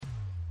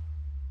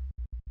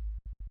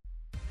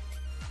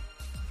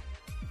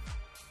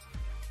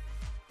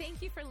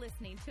Thank you for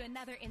listening to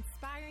another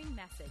inspiring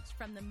message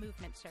from the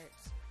Movement Church.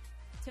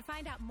 To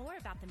find out more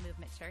about the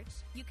Movement Church,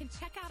 you can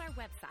check out our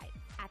website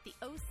at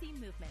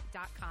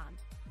theocmovement.com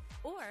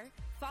or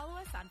follow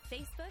us on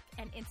Facebook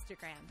and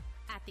Instagram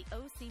at the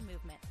OC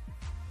Movement.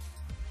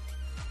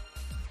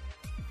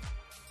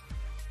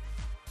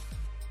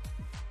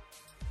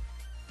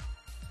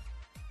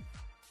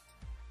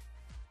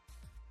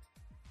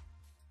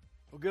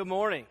 Well, good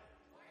morning.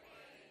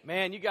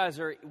 Man, you guys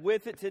are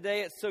with it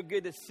today. It's so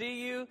good to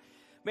see you.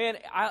 Man,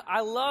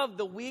 I love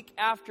the week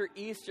after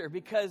Easter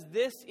because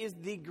this is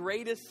the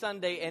greatest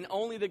Sunday and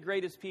only the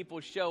greatest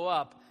people show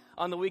up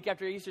on the week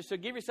after Easter. So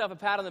give yourself a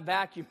pat on the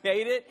back. You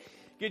made it.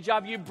 Good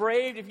job. You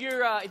braved. If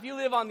you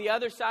live on the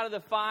other side of the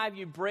 5,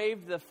 you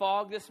braved the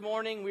fog this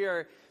morning.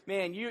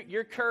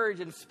 Your courage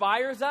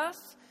inspires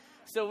us.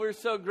 So we're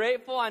so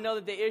grateful. I know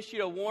that they issued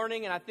a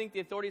warning, and I think the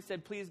authorities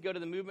said, please go to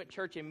the Movement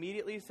Church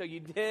immediately. So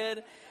you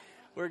did.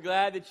 We're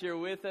glad that you're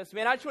with us.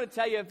 Man, I just want to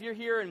tell you, if you're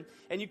here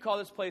and you call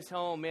this place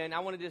home, man, I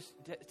want to just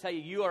tell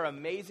you, you are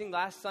amazing.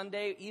 Last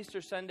Sunday, Easter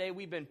Sunday,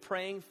 we've been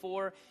praying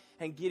for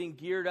and getting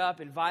geared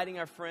up, inviting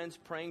our friends,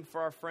 praying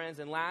for our friends.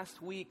 And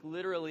last week,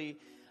 literally,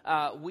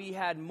 we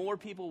had more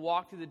people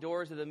walk through the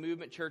doors of the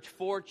Movement Church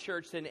for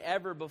church than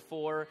ever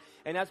before.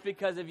 And that's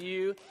because of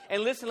you.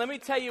 And listen, let me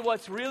tell you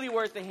what's really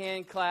worth a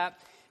hand clap.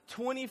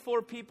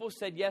 24 people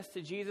said yes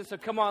to Jesus. So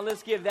come on,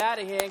 let's give that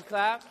a hand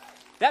clap.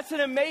 That's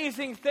an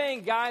amazing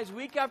thing, guys.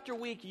 Week after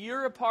week,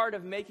 you're a part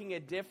of making a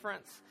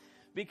difference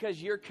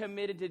because you're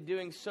committed to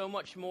doing so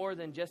much more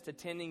than just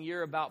attending.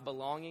 You're about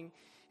belonging.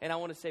 And I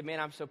want to say,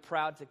 man, I'm so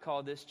proud to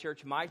call this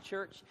church my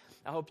church.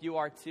 I hope you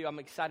are too. I'm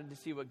excited to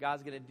see what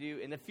God's going to do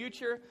in the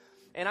future.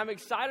 And I'm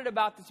excited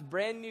about this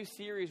brand new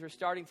series we're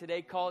starting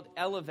today called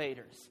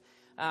Elevators.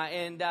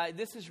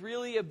 This is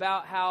really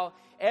about how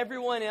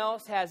everyone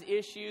else has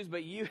issues,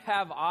 but you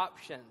have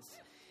options.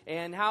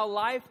 And how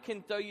life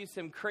can throw you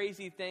some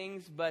crazy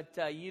things, but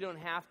you don't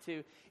have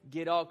to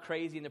get all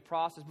crazy in the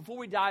process. Before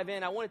we dive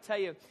in, I want to tell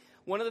you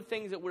one of the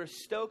things that we're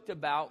stoked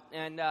about,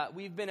 and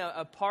we've been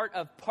a part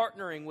of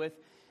partnering with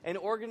an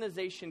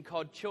organization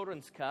called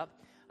Children's Cup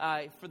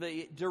for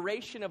the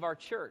duration of our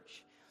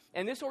church.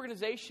 And this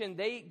organization,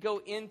 they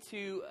go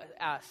into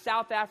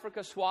South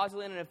Africa,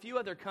 Swaziland, and a few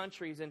other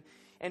countries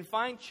and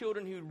find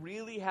children who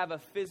really have a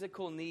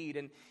physical need.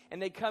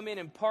 And they come in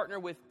and partner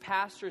with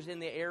pastors in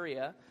the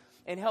area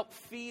and help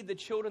feed the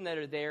children that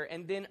are there,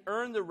 and then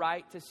earn the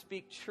right to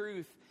speak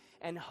truth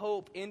and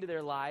hope into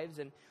their lives.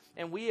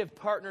 And we have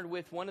partnered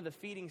with one of the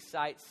feeding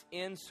sites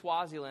in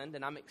Swaziland,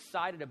 and I'm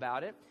excited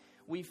about it.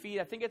 We feed,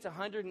 I think it's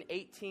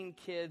 118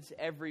 kids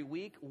every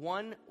week,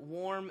 one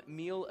warm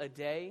meal a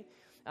day.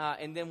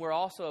 And then we're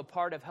also a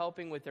part of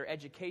helping with their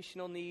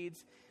educational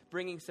needs,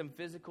 bringing some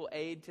physical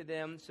aid to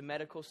them, some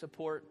medical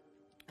support.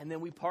 And then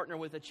we partner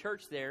with a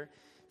church there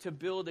to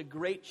build a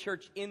great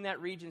church in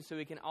that region so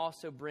we can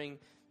also bring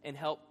and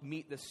help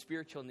meet the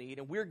spiritual need.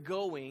 And we're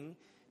going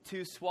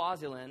to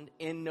Swaziland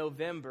in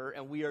November,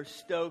 and we are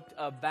stoked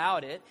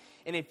about it.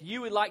 And if you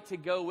would like to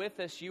go with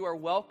us, you are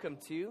welcome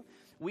to.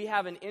 We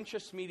have an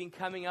interest meeting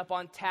coming up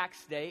on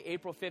tax day,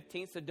 April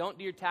 15th, so don't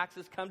do your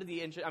taxes, come to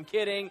the interest. I'm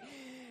kidding.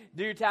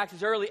 Do your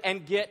taxes early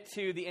and get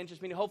to the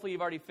interest meeting. Hopefully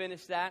you've already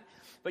finished that.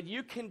 But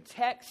you can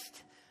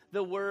text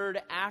the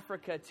word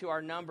Africa to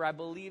our number. I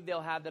believe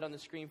they'll have that on the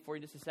screen for you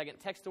in just a second.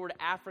 Text the word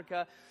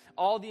Africa.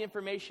 All the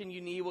information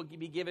you need will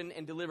be given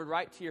and delivered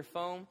right to your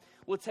phone.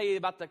 We'll tell you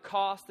about the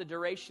cost, the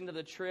duration of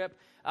the trip.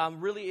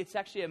 Really, it's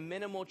actually a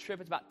minimal trip.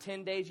 It's about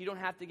 10 days. You don't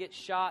have to get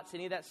shots,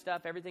 any of that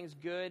stuff. Everything's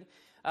good.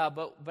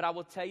 But I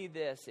will tell you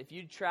this. If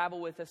you travel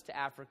with us to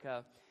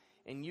Africa,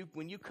 and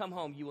when you come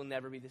home, you will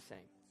never be the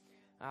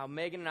same.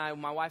 Megan and I,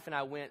 my wife and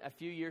I went a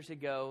few years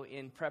ago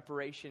in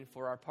preparation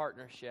for our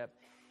partnership.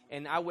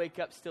 And I wake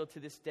up still to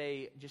this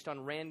day, just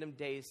on random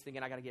days,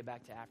 thinking I got to get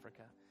back to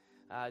Africa.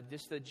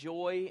 Just the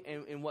joy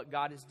in what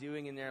God is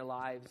doing in their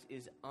lives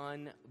is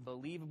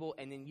unbelievable.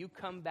 And then you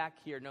come back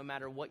here, no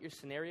matter what your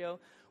scenario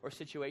or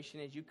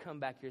situation is, you come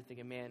back here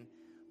thinking, man,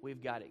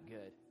 we've got it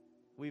good.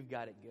 We've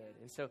got it good.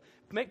 And so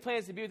make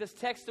plans to be with us.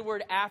 Text the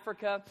word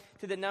Africa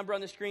to the number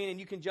on the screen,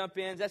 and you can jump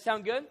in. Does that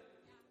sound good?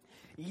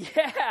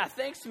 Yeah,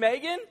 thanks,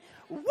 Megan.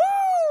 Woo!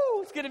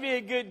 It's going to be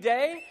a good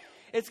day.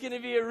 It's going to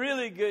be a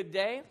really good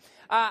day.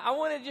 I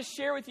want to just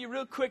share with you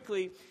real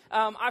quickly.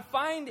 I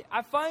find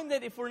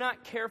that if we're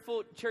not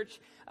careful, church,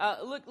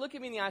 look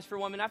at me in the eyes for a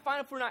moment. I find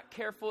if we're not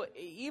careful,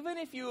 even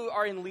if you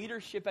are in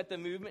leadership at the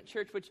Movement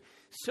Church, which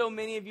so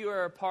many of you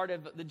are a part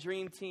of the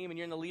dream team and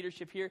you're in the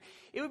leadership here,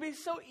 it would be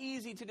so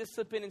easy to just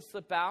slip in and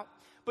slip out.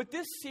 But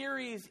this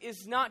series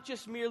is not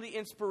just merely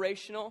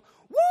inspirational.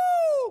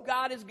 Woo!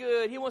 God is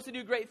good. He wants to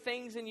do great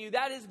things in you.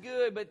 That is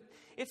good. But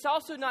it's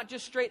also not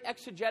just straight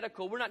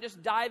exegetical. We're not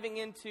just diving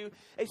into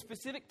a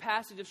specific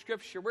passage of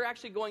Scripture. We're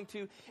actually going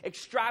to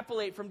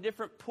extrapolate from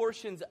different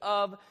portions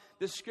of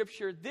the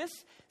Scripture. This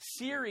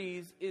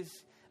series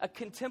is a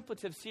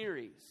contemplative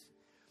series.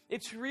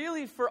 It's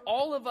really for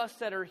all of us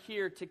that are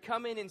here to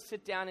come in and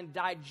sit down and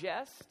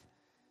digest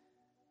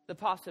the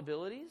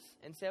possibilities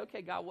and say,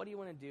 okay, God, what do you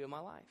want to do in my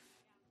life?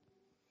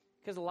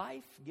 Because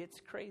life gets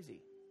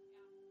crazy.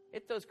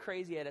 It throws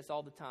crazy at us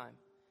all the time.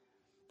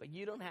 But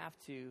you don't have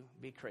to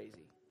be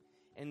crazy.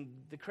 And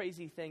the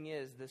crazy thing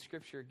is, the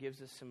Scripture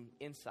gives us some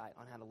insight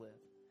on how to live.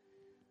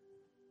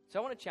 So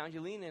I want to challenge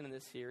you, lean in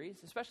this series,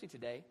 especially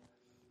today,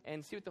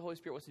 and see what the Holy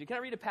Spirit wants to do. Can I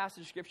read a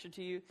passage of Scripture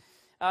to you?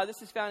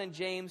 This is found in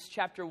James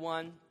chapter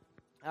 1,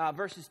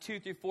 verses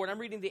 2 through 4. And I'm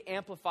reading the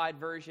Amplified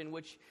Version,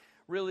 which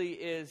really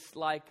is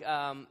like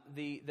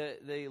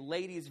the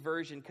ladies'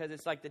 version, because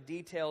it's like the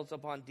details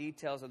upon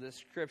details of the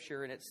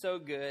Scripture, and it's so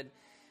good.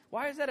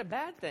 Why is that a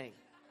bad thing?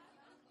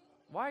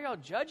 Why are y'all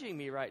judging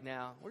me right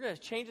now? We're going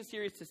to change the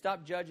series to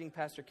Stop Judging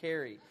Pastor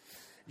Carey.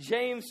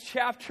 James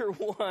chapter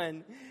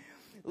 1.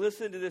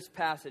 Listen to this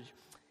passage.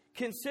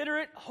 Consider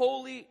it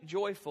wholly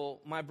joyful,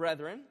 my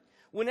brethren,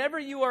 whenever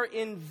you are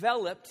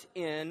enveloped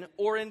in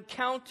or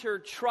encounter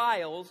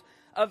trials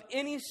of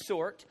any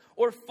sort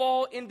or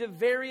fall into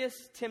various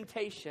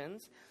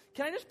temptations.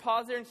 Can I just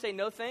pause there and say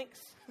no thanks?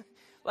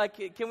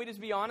 Like, can we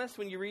just be honest?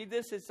 When you read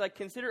this, it's like,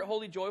 consider it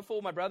wholly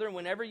joyful, my brethren,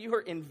 whenever you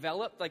are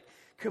enveloped, like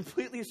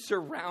completely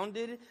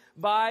surrounded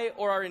by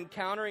or are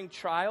encountering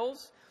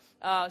trials.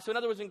 So in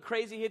other words, when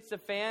crazy hits the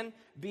fan,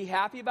 be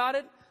happy about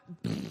it.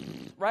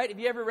 Right? Have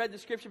you ever read the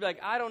Scripture, be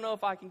like, I don't know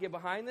if I can get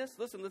behind this?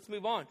 Listen, let's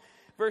move on.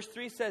 Verse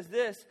 3 says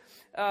this,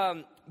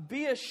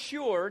 be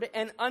assured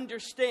and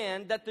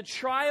understand that the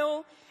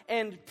trial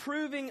and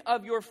proving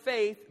of your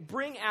faith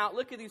bring out,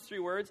 look at these three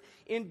words,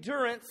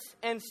 endurance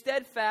and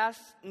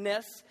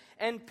steadfastness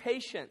and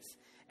patience.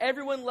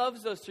 Everyone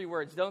loves those three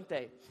words, don't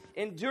they?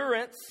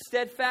 Endurance,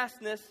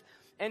 steadfastness,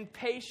 and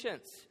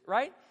patience,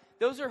 right?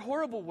 Those are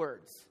horrible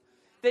words.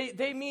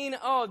 They mean,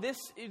 the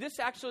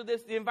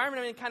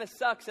environment I'm in kind of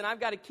sucks, and I've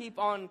got to keep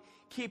on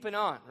keeping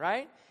on,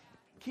 right?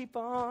 Keep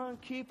on.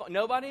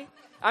 Nobody?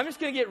 I'm just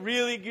going to get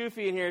really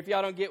goofy in here if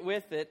y'all don't get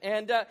with it.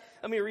 And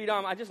let me read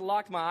on. I just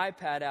locked my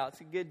iPad out.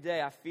 It's a good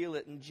day. I feel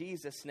it in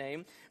Jesus'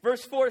 name.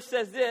 Verse 4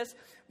 says this,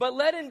 but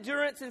let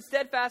endurance and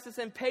steadfastness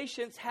and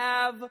patience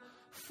have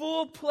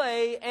full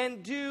play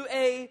and do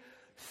a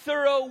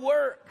thorough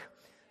work.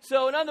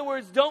 So in other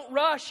words, don't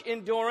rush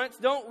endurance.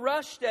 Don't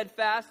rush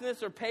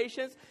steadfastness or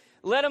patience.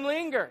 Let them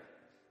linger.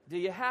 Do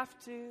you have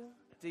to?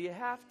 Do you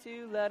have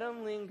to let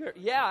them linger?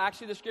 Yeah,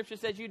 actually the Scripture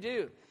says you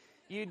do.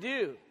 You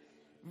do.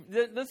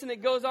 Listen,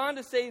 it goes on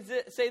to say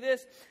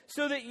this,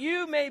 so that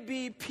you may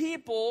be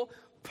people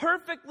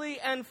perfectly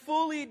and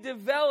fully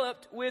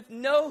developed with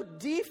no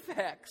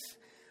defects,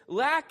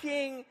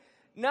 lacking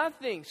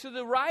nothing. So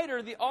the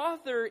writer, the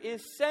author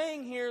is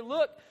saying here,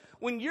 look,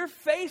 when you're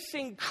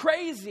facing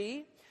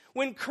crazy,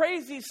 when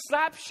crazy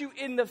slaps you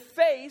in the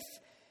face,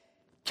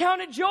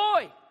 count it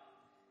joy.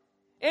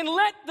 And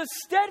let the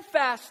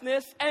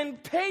steadfastness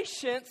and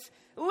patience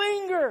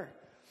linger.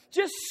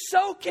 Just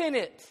soak in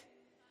it.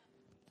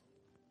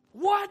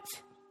 What?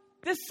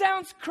 This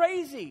sounds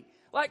crazy.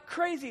 Like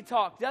crazy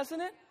talk, doesn't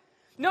it?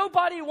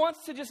 Nobody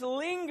wants to just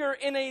linger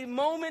in a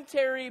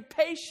momentary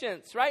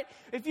patience, right?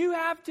 If you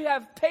have to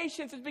have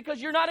patience, it's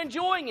because you're not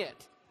enjoying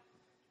it.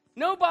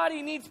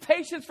 Nobody needs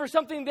patience for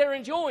something they're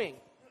enjoying.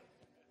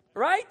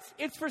 Right?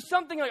 It's for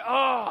something like,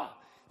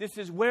 this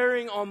is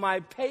wearing on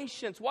my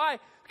patience. Why?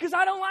 Because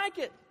I don't like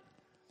it.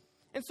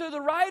 And so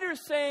the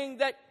writer's saying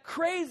that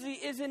crazy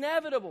is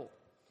inevitable.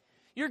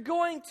 You're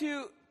going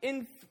to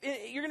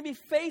be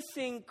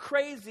facing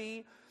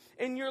crazy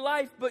in your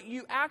life, but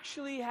you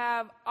actually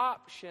have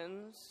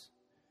options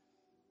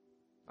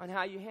on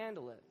how you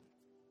handle it.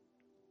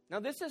 Now,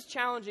 this is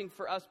challenging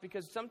for us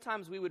because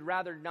sometimes we would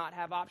rather not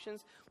have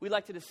options. We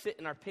like to just sit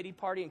in our pity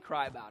party and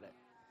cry about it.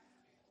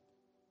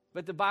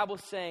 But the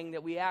Bible's saying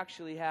that we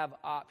actually have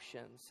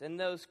options. And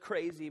those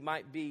crazy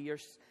might be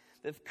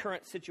the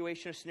current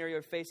situation or scenario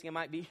you're facing. It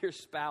might be your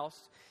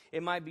spouse.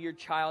 It might be your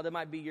child. It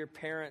might be your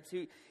parents.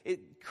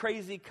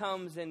 Crazy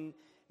comes in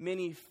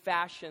many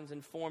fashions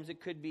and forms. It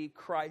could be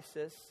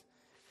crisis.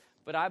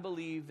 But I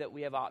believe that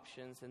we have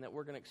options and that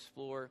we're going to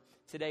explore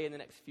today in the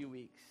next few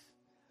weeks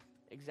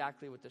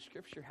exactly what the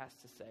Scripture has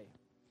to say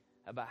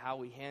about how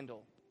we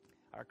handle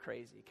our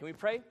crazy. Can we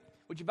pray?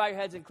 Would you bow your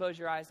heads and close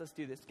your eyes? Let's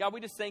do this. God,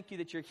 we just thank you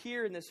that you're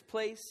here in this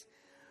place.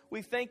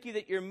 We thank you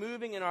that you're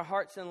moving in our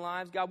hearts and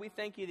lives. God, we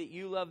thank you that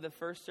you love the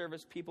first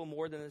service people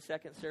more than the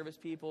second service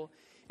people.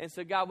 And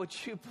so, God, would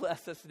you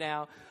bless us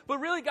now? But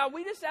really, God,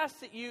 we just ask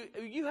that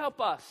you help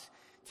us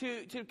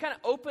to kind of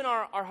open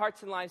our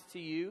hearts and lives to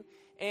you.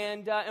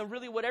 And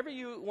really, whatever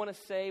you want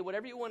to say,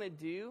 whatever you want to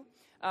do,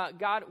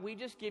 God, we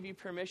just give you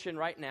permission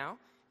right now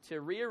to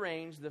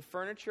rearrange the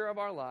furniture of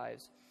our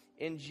lives.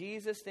 In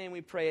Jesus' name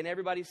we pray. And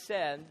everybody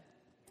said,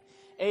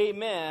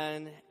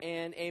 amen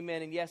and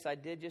amen. And yes, I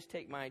did just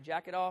take my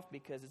jacket off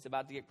because it's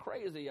about to get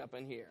crazy up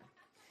in here.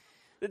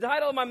 The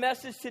title of my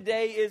message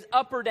today is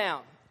Up or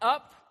Down.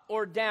 Up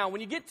or down.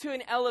 When you get to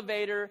an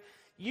elevator,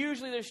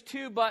 usually there's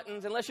two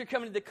buttons, unless you're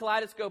coming to the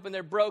kaleidoscope and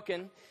they're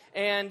broken.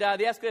 And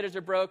the escalators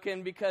are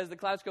broken because the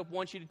kaleidoscope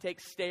wants you to take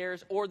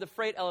stairs, or the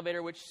freight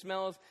elevator, which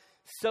smells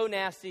so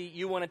nasty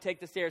you want to take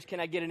the stairs. Can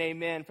I get an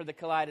amen for the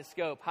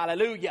kaleidoscope?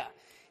 Hallelujah.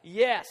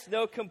 Yes,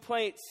 no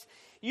complaints.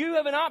 You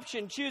have an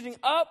option choosing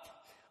up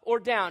or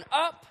down.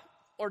 Up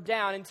or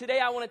down. And today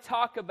I want to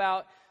talk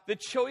about the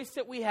choice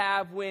that we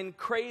have when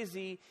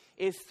crazy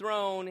is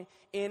thrown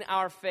in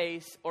our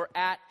face or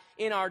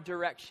in our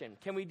direction.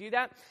 Can we do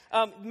that?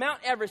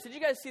 Mount Everest. Did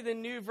you guys see the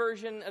new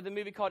version of the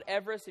movie called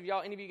Everest?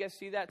 Any of you guys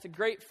see that? It's a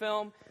great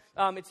film.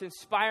 It's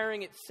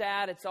inspiring. It's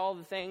sad. It's all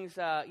the things.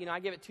 I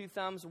give it 2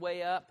 thumbs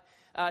way up.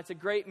 It's a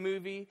great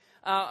movie.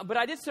 But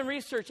I did some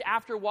research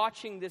after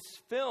watching this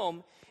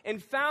film and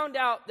found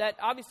out that,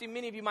 obviously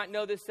many of you might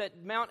know this,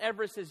 that Mount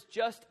Everest is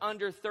just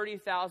under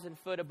 30,000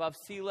 foot above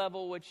sea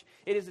level, which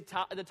it is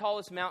the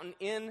tallest mountain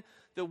in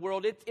the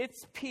world.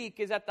 Its peak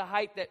is at the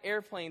height that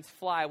airplanes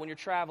fly when you're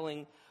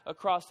traveling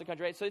across the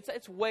country. Right? So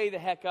it's way the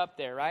heck up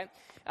there, right?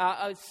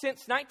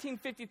 Since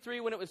 1953,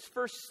 when it was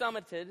first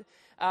summited,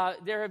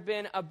 there have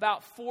been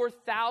about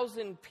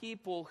 4,000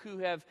 people who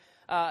have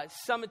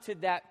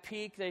summited that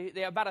peak. They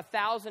about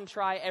 1,000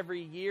 try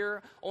every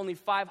year. Only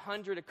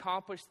 500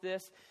 accomplish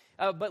this.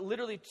 But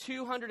literally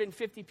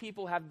 250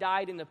 people have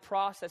died in the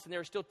process, and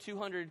there are still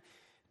 200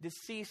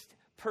 deceased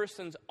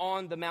persons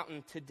on the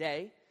mountain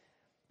today.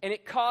 And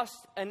it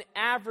costs an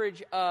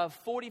average of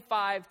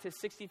 $45,000 to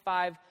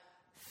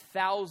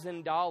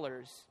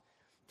 $65,000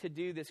 to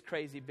do this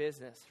crazy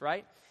business,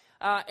 right?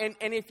 And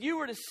if you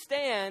were to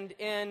stand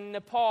in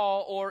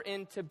Nepal or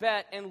in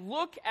Tibet and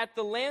look at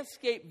the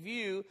landscape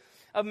view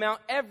of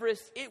Mount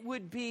Everest, it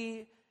would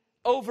be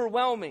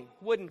overwhelming,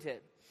 wouldn't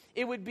it?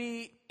 It would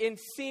be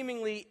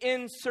seemingly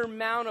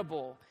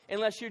insurmountable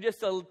unless you're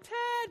just a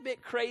tad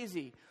bit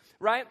crazy,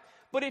 right?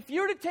 But if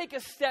you were to take a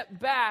step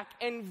back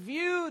and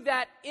view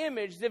that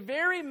image, the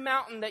very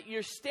mountain that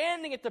you're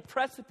standing at the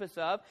precipice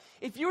of,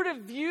 if you were to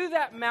view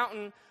that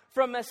mountain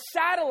from a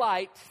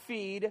satellite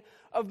feed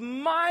of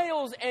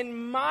miles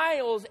and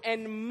miles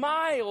and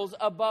miles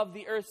above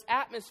the Earth's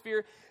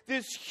atmosphere,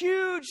 this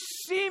huge,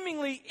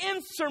 seemingly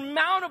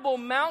insurmountable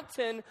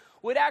mountain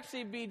would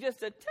actually be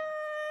just a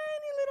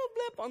tiny little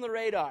blip on the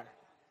radar,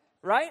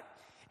 right?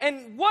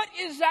 And what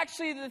is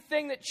actually the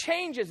thing that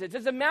changes it?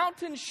 Does a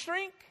mountain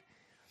shrink?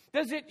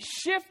 Does it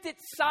shift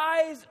its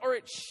size or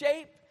its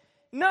shape?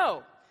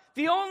 No.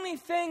 The only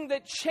thing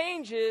that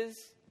changes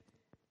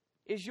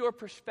is your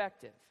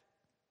perspective.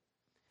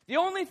 The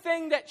only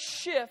thing that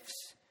shifts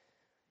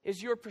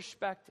is your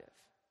perspective.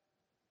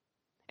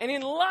 And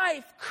in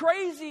life,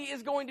 crazy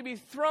is going to be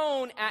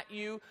thrown at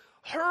you,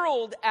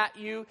 hurled at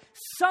you.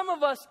 Some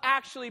of us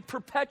actually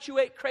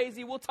perpetuate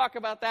crazy. We'll talk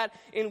about that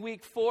in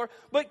week 4.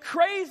 But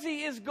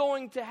crazy is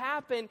going to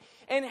happen.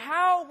 And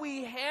how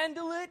we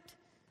handle it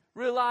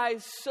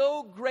relies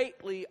so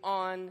greatly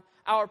on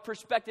our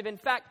perspective. In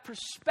fact,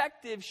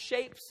 perspective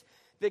shapes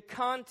the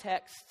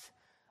context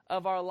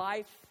of our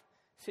life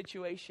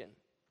situation.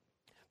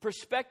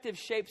 Perspective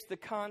shapes the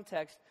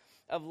context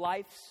of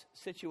life's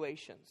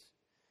situations.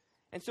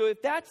 And so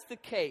if that's the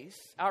case,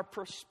 our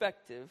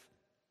perspective,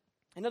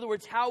 in other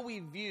words, how we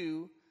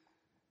view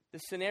the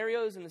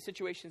scenarios and the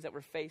situations that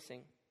we're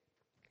facing,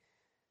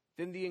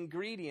 then the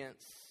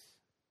ingredients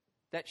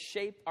that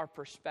shape our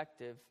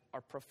perspective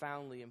are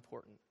profoundly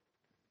important.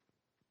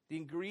 The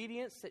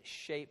ingredients that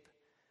shape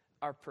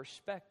our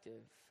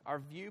perspective, our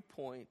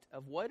viewpoint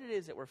of what it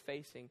is that we're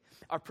facing,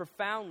 are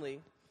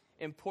profoundly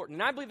important.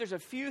 And I believe there's a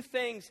few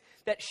things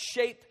that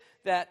shape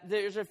that.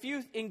 There's a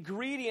few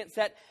ingredients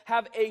that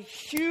have a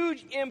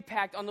huge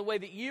impact on the way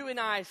that you and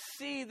I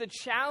see the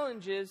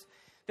challenges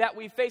that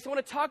we face. I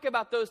want to talk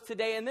about those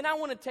today, and then I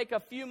want to take a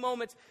few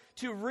moments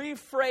to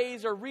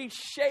rephrase or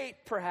reshape,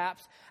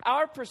 perhaps,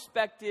 our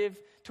perspective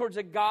towards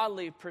a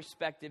godly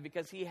perspective,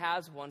 because He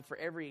has one for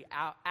every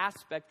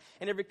aspect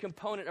and every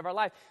component of our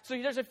life. So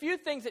there's a few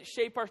things that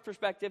shape our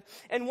perspective,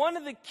 and one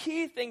of the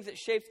key things that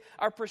shapes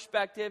our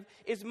perspective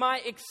is my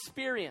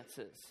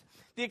experiences.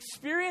 The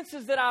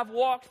experiences that I've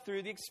walked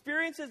through, the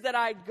experiences that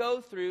I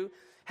go through,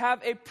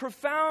 have a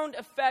profound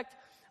effect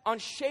on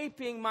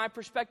shaping my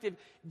perspective.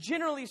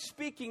 Generally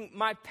speaking,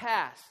 my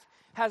past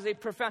has a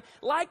profound,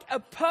 like a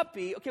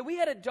puppy. Okay, we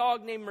had a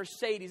dog named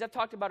Mercedes. I've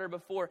talked about her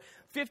before,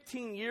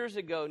 15 years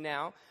ago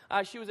now.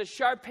 She was a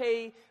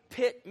Shar-Pei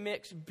pit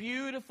mix,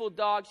 beautiful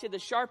dog. She had the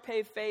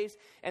Shar-Pei face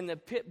and the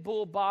pit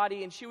bull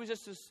body, and she was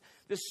just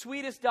the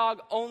sweetest dog,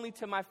 only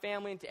to my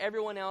family, and to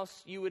everyone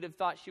else you would have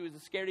thought she was a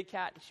scaredy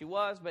cat, and she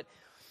was. But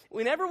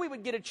whenever we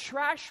would get a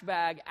trash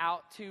bag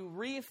out to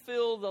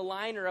refill the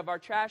liner of our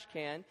trash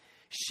can,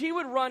 she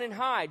would run and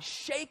hide,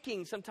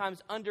 shaking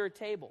sometimes under a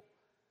table.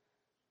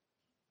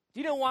 Do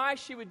you know why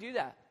she would do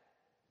that?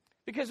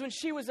 Because when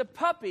she was a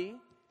puppy,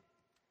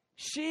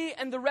 she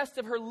and the rest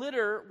of her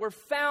litter were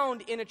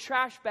found in a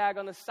trash bag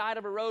on the side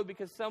of a road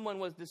because someone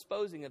was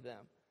disposing of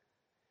them.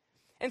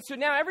 And so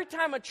now every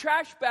time a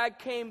trash bag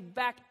came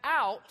back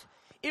out,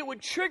 it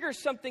would trigger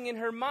something in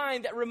her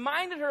mind that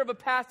reminded her of a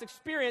past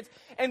experience,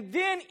 and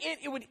then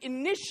it would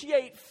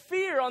initiate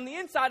fear on the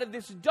inside of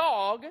this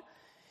dog,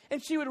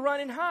 and she would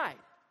run and hide.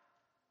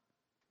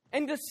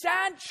 And the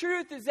sad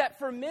truth is that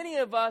for many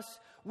of us,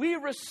 we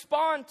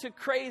respond to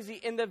crazy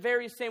in the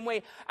very same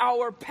way.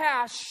 Our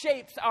past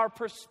shapes our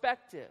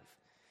perspective.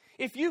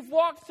 If you've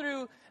walked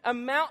through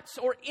amounts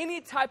or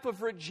any type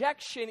of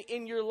rejection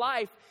in your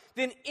life,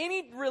 then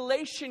any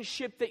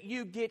relationship that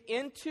you get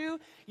into,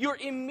 you're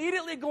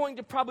immediately going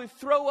to probably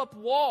throw up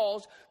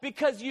walls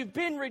because you've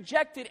been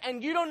rejected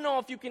and you don't know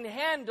if you can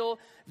handle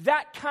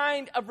that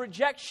kind of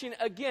rejection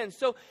again.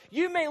 So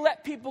you may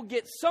let people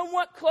get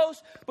somewhat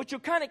close, but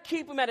you'll kind of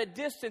keep them at a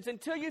distance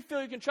until you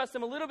feel you can trust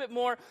them a little bit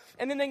more,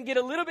 and then they can get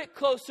a little bit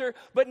closer,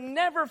 but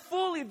never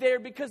fully there,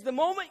 because the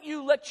moment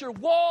you let your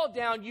wall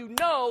down, you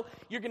know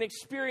you're going to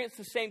experience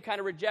the same kind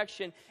of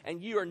rejection,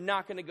 and you are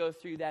not going to go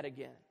through that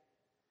again.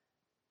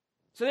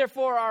 So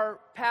therefore, our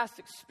past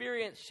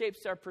experience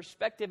shapes our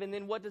perspective, and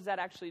then what does that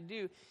actually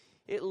do?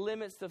 It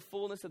limits the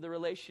fullness of the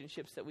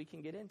relationships that we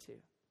can get into.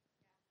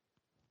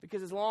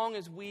 Because as long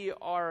as we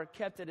are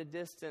kept at a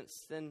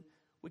distance, then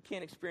we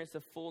can't experience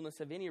the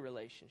fullness of any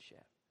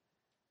relationship.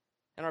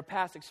 And our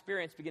past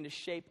experience begin to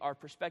shape our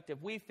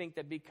perspective. We think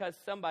that because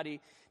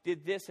somebody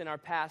did this in our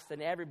past,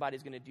 then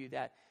everybody's going to do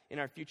that in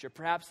our future.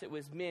 Perhaps it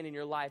was men in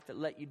your life that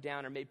let you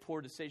down or made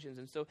poor decisions.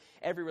 And so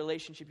every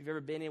relationship you've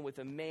ever been in with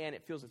a man,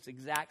 it feels it's the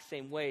exact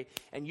same way.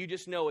 And you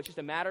just know it's just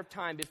a matter of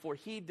time before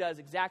he does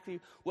exactly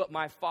what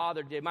my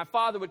father did. My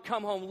father would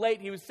come home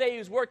late. He would say he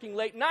was working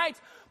late nights,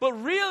 but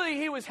really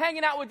he was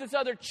hanging out with this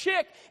other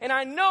chick. And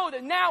I know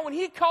that now when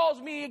he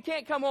calls me, he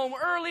can't come home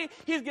early.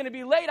 He's going to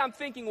be late. I'm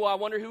thinking, well, I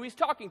wonder who he's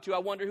talking to. I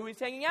wonder who he's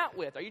hanging out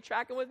with. Are you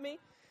tracking with me?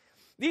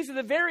 These are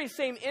the very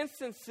same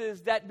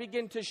instances that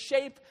begin to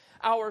shape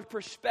our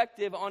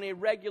perspective on a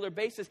regular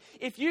basis.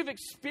 If you've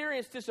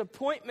experienced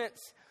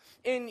disappointments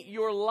in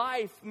your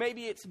life,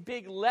 maybe it's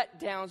big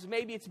letdowns,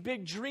 maybe it's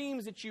big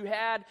dreams that you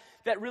had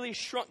that really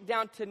shrunk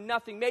down to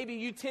nothing. Maybe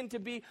you tend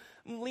to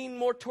lean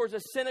more towards a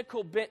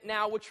cynical bent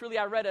now, which really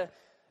I read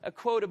a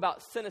quote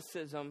about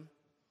cynicism,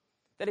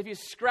 that if you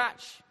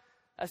scratch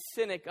a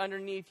cynic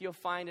underneath, you'll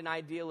find an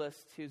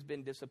idealist who's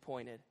been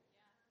disappointed.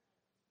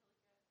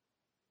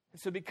 And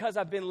so because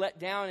I've been let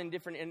down in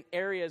different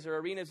areas or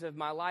arenas of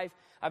my life,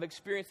 I've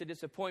experienced a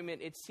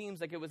disappointment. It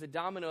seems like it was a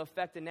domino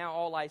effect, and now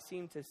all I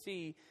seem to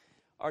see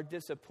are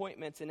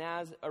disappointments. And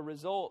as a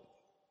result,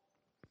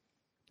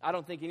 I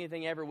don't think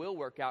anything ever will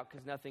work out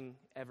because nothing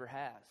ever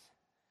has.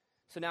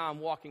 So now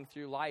I'm walking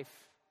through life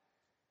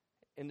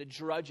in the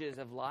drudges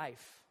of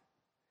life,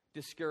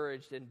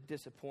 discouraged and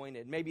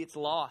disappointed. Maybe it's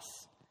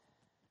loss.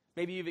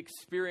 Maybe you've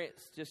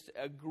experienced just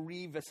a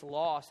grievous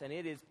loss, and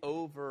it is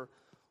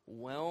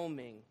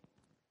overwhelming.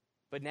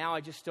 But now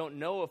I just don't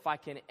know if I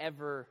can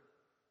ever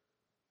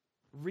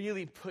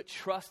really put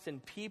trust in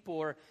people,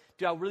 or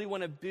do I really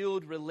want to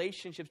build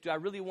relationships? Do I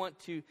really want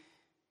to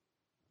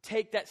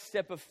take that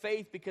step of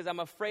faith because I'm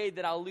afraid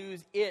that I'll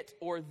lose it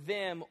or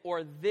them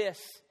or this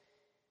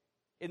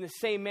in the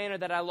same manner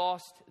that I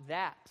lost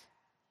that?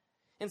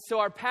 And so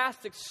our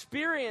past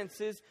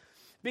experiences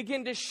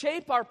begin to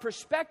shape our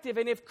perspective.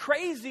 And if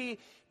crazy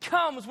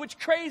comes, which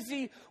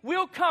crazy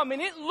will come,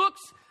 and it looks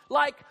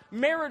like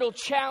marital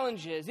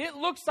challenges, it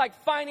looks like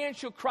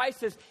financial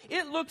crisis,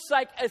 it looks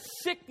like a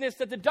sickness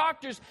that the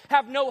doctors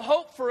have no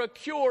hope for a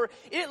cure,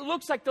 it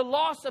looks like the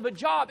loss of a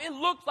job, it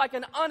looks like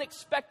an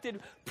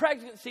unexpected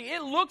pregnancy,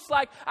 it looks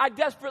like I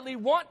desperately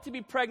want to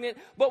be pregnant,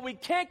 but we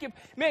can't get,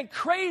 man,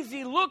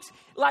 crazy looks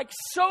like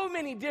so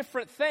many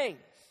different things.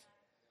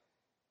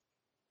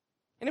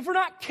 And if we're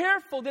not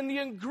careful, then the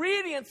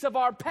ingredients of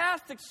our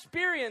past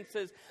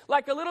experiences,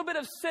 like a little bit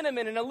of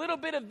cinnamon and a little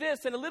bit of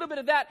this and a little bit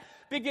of that,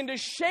 begin to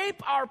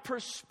shape our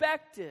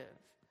perspective.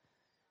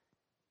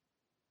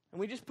 And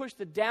we just push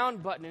the down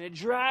button, and it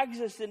drags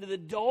us into the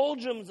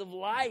doldrums of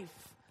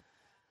life.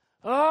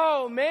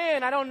 Oh,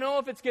 man, I don't know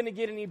if it's going to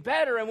get any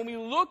better. And when we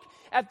look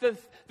at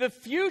the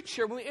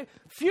future,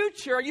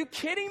 future, are you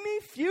kidding me?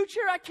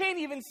 Future? I can't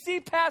even see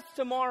past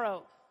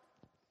tomorrow.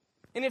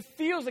 And it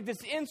feels like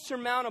this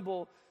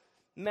insurmountable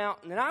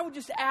mountain. And I would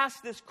just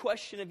ask this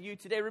question of you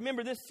today.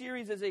 Remember, this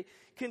series is a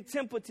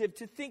contemplative,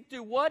 to think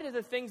through what are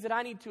the things that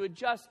I need to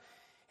adjust.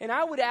 And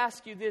I would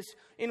ask you this: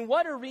 in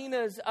what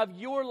arenas of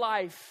your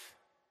life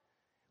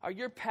are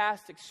your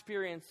past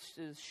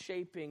experiences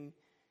shaping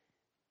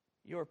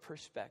your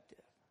perspective?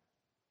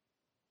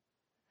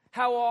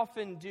 How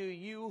often do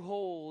you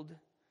hold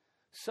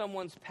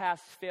someone's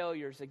past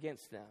failures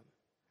against them?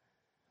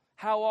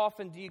 How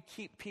often do you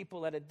keep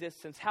people at a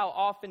distance? How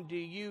often do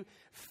you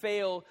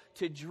fail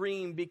to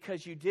dream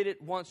because you did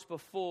it once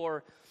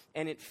before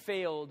and it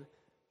failed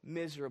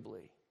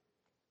miserably?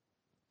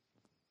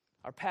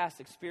 Our past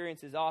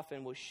experiences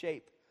often will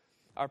shape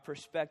our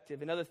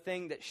perspective. Another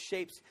thing that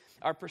shapes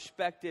our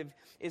perspective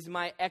is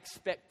my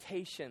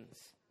expectations.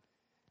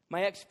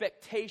 My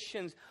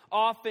expectations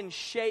often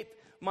shape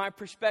my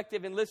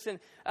perspective. And listen,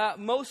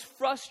 most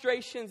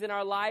frustrations in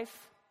our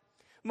life,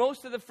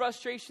 most of the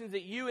frustrations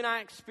that you and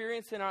I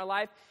experience in our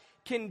life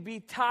can be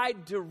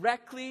tied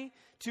directly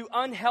to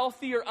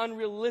unhealthy or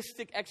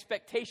unrealistic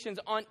expectations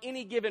on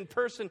any given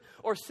person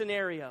or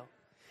scenario.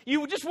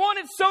 You just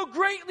wanted so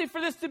greatly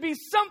for this to be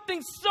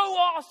something so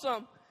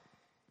awesome,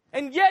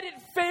 and yet it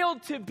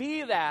failed to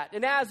be that.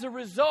 And as a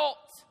result,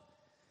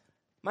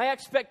 my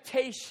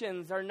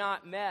expectations are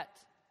not met.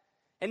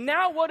 And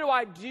now what do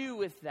I do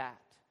with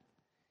that?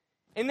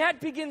 And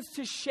that begins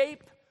to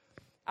shape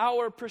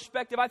our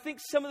perspective. I think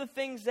some of the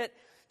things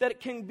that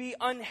can be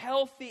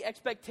unhealthy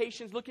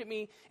expectations, look at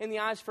me in the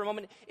eyes for a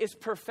moment, is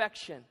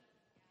perfection.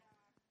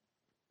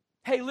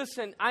 Hey,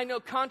 listen, I know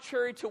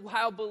contrary to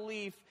wild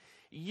belief,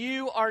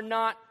 you are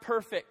not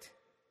perfect.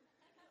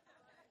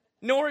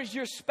 Nor is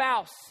your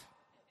spouse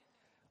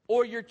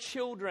or your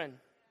children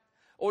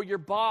or your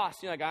boss.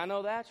 You're like, I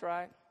know that's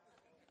right.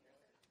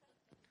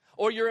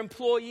 Or your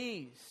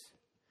employees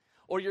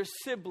or your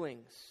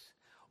siblings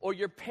or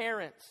your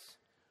parents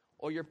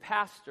or your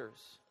pastors.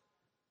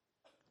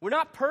 We're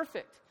not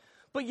perfect.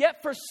 But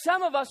yet for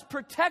some of us,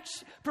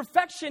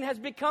 perfection has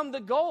become the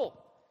goal.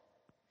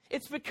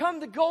 It's become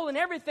the goal in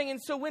everything.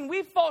 And so when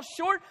we fall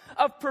short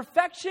of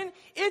perfection,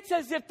 it's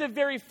as if the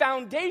very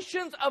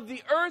foundations of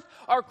the earth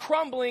are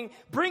crumbling.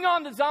 Bring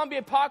on the zombie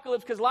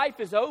apocalypse because life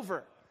is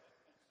over.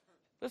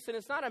 Listen,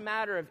 it's not a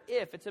matter of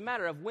if, it's a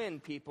matter of when,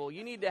 people.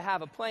 You need to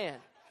have a plan.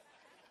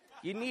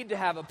 You need to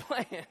have a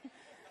plan.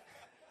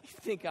 You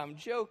think I'm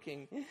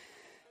joking?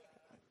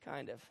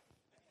 Kind of.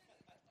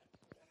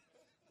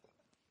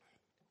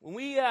 When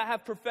we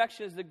have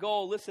perfection as the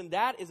goal, listen,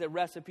 that is a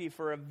recipe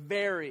for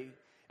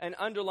and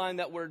underline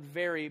that word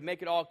very,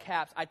 make it all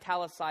caps,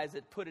 italicize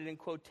it, put it in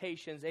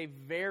quotations, a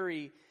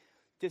very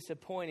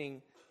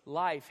disappointing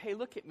life. Hey,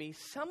 look at me.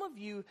 Some of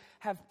you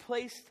have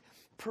placed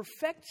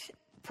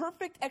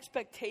perfect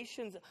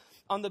expectations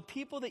on the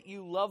people that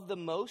you love the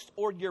most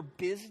or your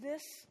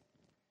business.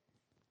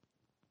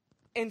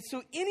 And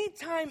so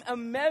anytime a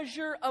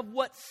measure of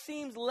what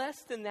seems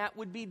less than that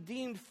would be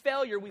deemed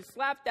failure, we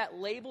slap that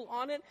label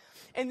on it,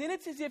 and then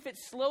it's as if it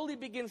slowly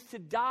begins to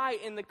die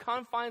in the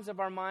confines of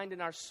our mind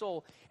and our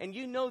soul. And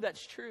you know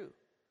that's true.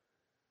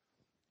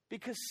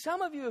 Because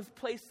some of you have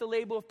placed the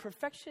label of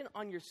perfection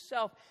on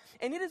yourself,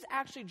 and it has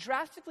actually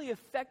drastically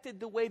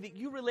affected the way that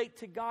you relate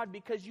to God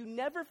because you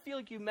never feel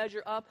like you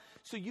measure up,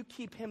 so you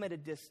keep Him at a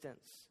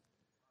distance.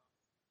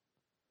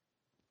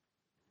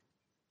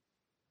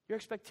 Your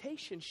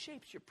expectation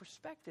shapes your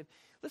perspective.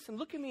 Listen,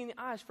 look at me in the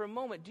eyes for a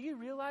moment. Do you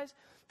realize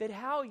that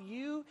how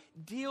you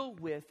deal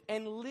with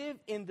and live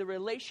in the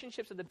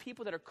relationships of the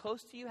people that are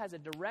close to you has a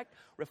direct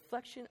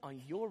reflection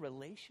on your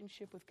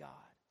relationship with God?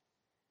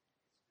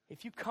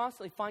 If you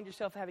constantly find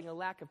yourself having a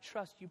lack of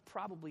trust, you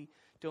probably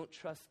don't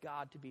trust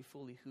God to be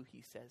fully who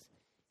He says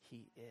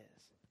He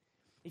is.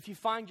 If you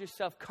find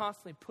yourself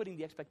constantly putting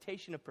the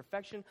expectation of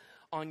perfection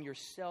on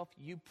yourself,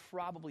 you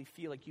probably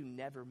feel like you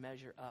never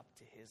measure up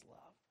to His love.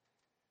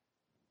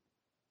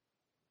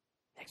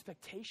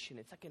 Expectation,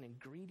 it's like an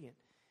ingredient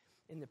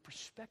in the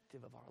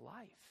perspective of our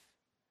life.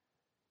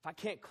 If I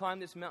can't climb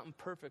this mountain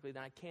perfectly,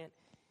 then I can't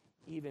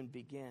even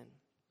begin.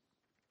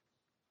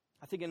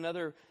 I think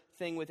another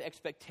thing with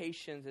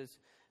expectations is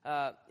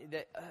that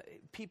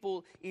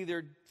people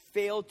either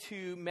fail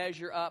to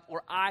measure up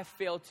or I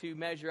fail to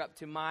measure up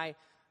to my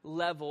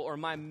level or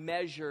my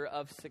measure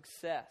of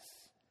success.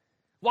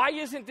 Why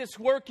isn't this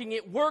working?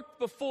 It worked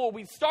before.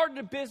 We started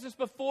a business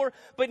before,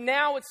 but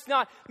now it's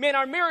not. Man,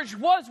 our marriage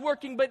was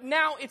working, but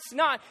now it's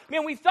not.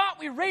 Man, we thought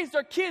we raised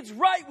our kids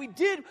right. We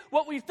did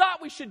what we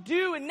thought we should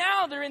do, and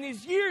now they're in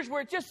these years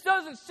where it just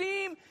doesn't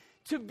seem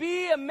to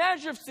be a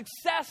measure of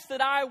success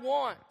that I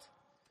want.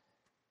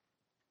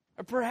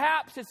 Or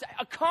perhaps it's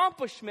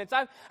accomplishments.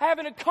 I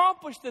haven't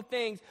accomplished the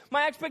things.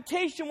 My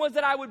expectation was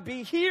that I would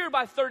be here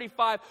by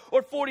 35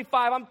 or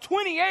 45. I'm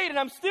 28 and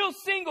I'm still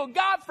single.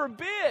 God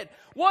forbid.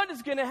 What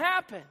is going to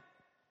happen?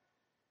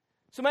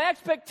 So my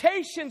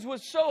expectations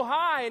was so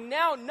high and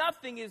now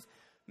nothing is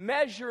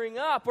measuring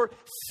up. Or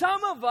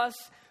some of us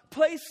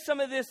place some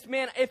of this,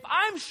 man, if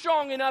I'm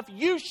strong enough,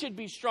 you should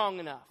be strong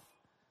enough.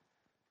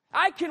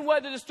 I can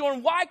weather the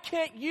storm. Why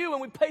can't you?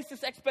 And we place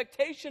this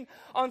expectation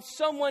on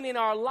someone in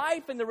our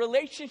life and the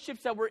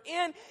relationships that we're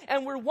in.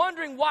 And we're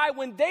wondering why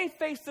when they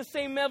face the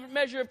same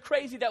measure of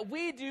crazy that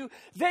we do,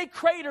 they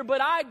crater, but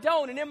I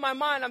don't. And in my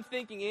mind, I'm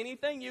thinking,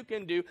 anything you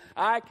can do,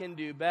 I can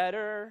do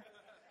better.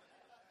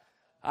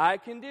 I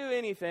can do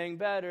anything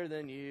better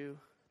than you.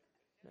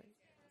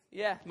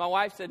 Yeah, my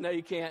wife said, no,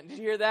 you can't. Did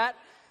you hear that?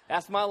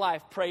 That's my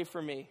life. Pray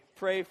for me.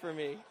 Pray for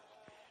me.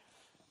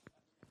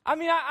 I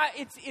mean,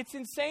 it's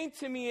insane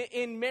to me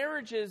in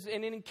marriages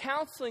and in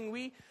counseling,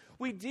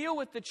 we deal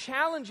with the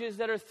challenges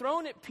that are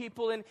thrown at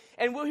people,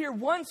 and we'll hear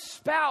one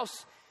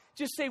spouse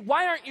just say,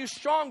 why aren't you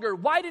stronger?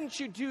 Why didn't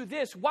you do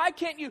this? Why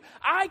can't you?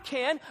 I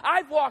can.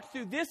 I've walked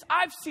through this.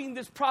 I've seen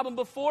this problem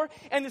before.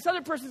 And this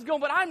other person's going,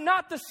 but I'm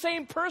not the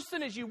same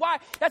person as you. Why?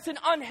 That's an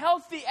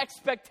unhealthy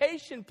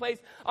expectation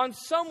placed on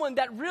someone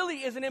that really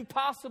is an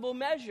impossible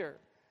measure.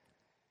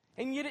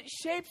 And yet it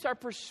shapes our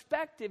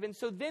perspective. And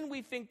so then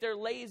we think they're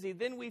lazy.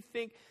 Then we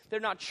think they're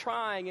not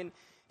trying.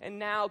 And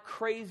now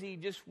crazy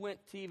just went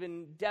to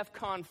even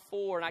DEFCON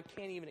 4. And I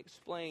can't even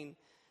explain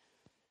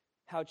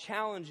how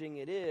challenging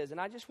it is. And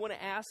I just want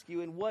to ask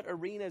you, in what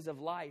arenas of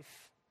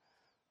life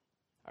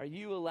are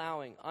you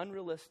allowing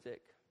unrealistic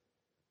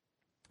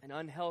and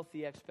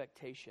unhealthy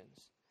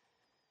expectations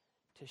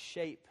to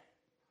shape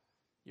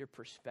your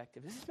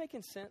perspective? Is this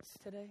making sense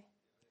today?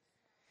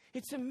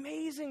 It's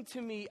amazing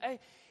to me.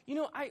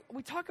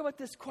 We talk about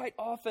this quite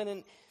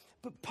often,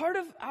 but part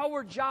of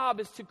our job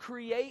is to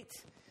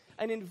create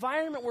an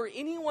environment where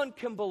anyone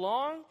can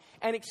belong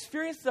and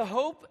experience the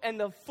hope and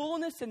the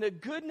fullness and the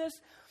goodness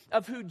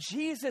of who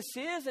Jesus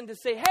is, and to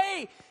say,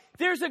 hey,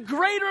 there's a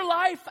greater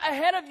life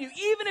ahead of you.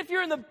 Even if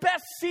you're in the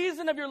best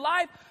season of your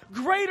life,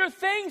 greater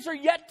things are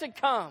yet to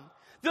come.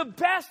 The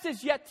best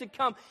is yet to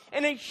come.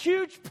 And a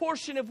huge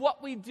portion of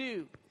what we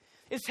do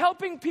is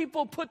helping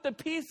people put the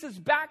pieces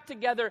back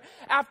together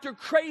after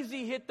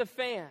crazy hit the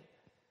fan.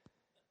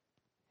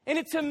 And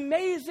it's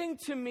amazing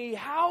to me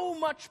how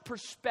much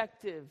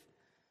perspective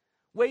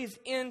weighs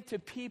into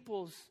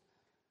people's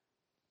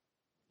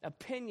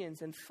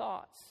opinions and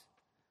thoughts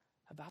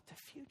about the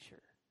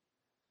future.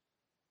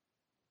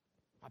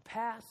 My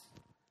past,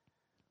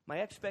 my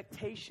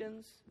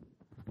expectations.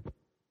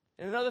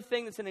 And another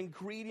thing that's an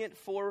ingredient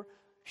for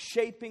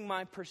shaping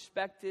my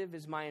perspective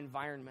is my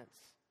environments.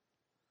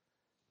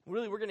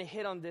 Really, we're going to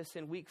hit on this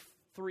in week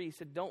 3,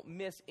 so don't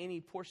miss any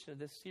portion of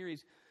this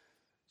series.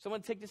 So I'm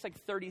going to take just like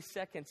 30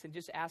 seconds and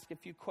just ask a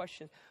few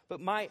questions.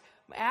 But my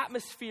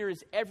atmosphere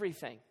is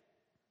everything.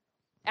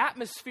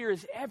 Atmosphere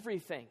is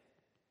everything.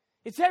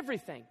 It's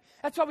everything.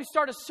 That's why we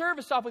start a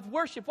service off with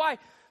worship. Why?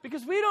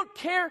 Because we don't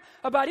care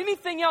about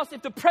anything else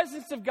if the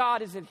presence of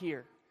God isn't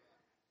here.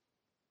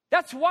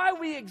 That's why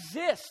we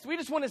exist. We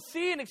just want to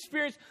see and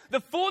experience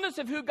the fullness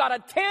of who God, a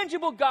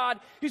tangible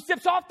God who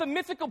steps off the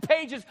mythical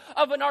pages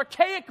of an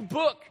archaic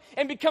book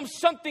and becomes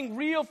something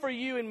real for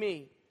you and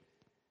me.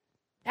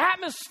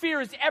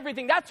 Atmosphere is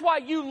everything. That's why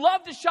you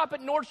love to shop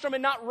at Nordstrom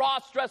and not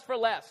Ross Dress for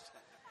Less.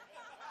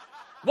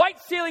 White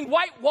ceiling,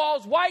 white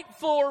walls, white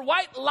floor,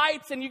 white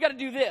lights, and you got to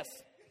do this.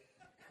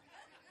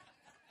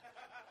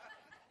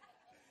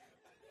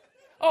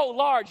 Oh,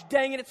 large.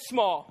 Dang it, it's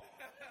small.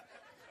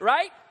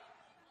 Right?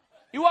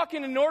 You walk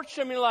into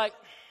Nordstrom and you're like,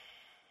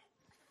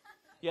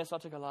 yes, I'll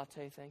take a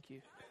latte, thank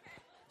you.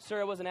 Sir,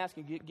 I wasn't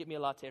asking. Get me a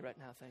latte right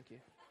now, thank you.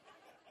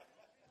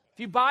 If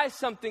you buy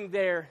something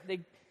there, you're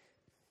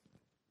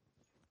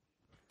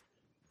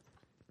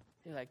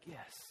like,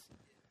 yes.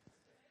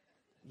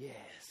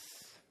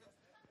 Yes.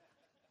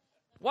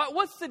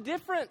 What's the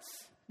difference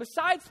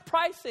besides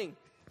pricing?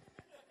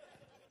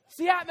 It's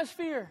the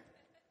atmosphere.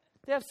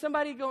 They have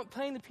somebody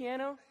playing the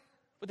piano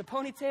with a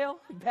ponytail,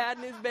 Bad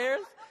News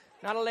Bears.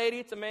 Not a lady,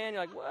 it's a man.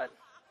 You're like, what?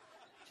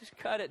 Just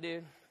cut it,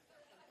 dude.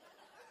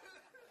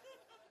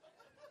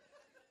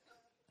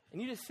 And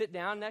you just sit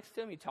down next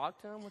to him. You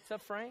talk to him. What's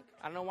up, Frank?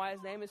 I don't know why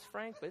his name is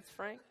Frank, but it's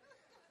Frank.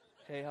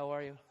 Hey, how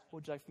are you?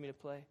 What would you like for me to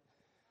play?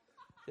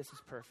 This is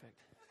perfect.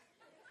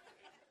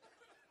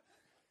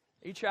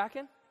 Are you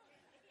tracking?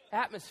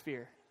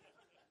 Atmosphere.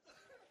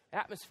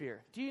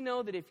 Atmosphere. Do you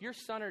know that if your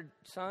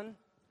son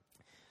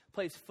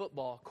plays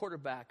football,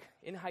 quarterback,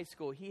 in high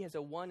school, he has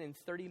a 1 in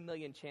 30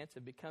 million chance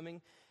of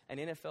becoming an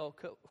NFL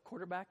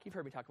quarterback? You've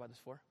heard me talk about this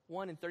before.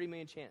 1 in 30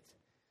 million chance.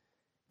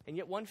 And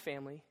yet one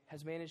family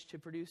has managed to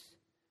produce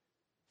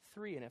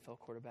 3 NFL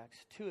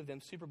quarterbacks, 2 of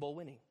them Super Bowl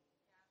winning.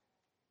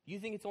 You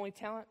think it's only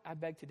talent? I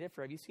beg to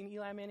differ. Have you seen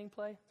Eli Manning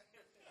play?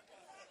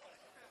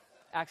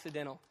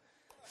 Accidental.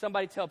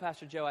 Somebody tell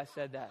Pastor Joe I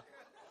said that.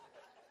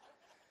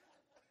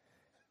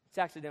 It's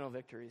accidental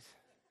victories.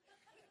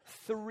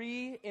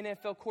 3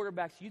 NFL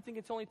quarterbacks. You think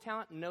it's only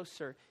talent? No,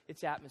 sir.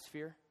 It's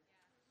atmosphere.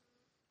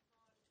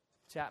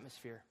 It's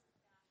atmosphere.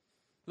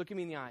 Look at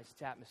me in the eyes.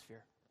 It's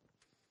atmosphere.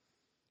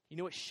 You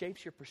know what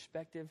shapes your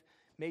perspective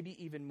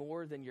maybe even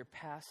more than your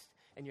past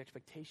and your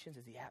expectations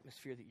is the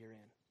atmosphere that you're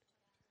in.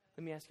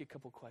 Let me ask you a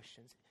couple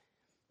questions.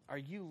 Are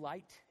you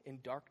light in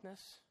darkness,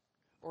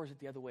 or is it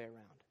the other way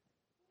around?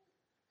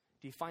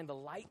 Do you find the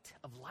light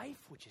of life,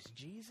 which is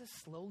Jesus,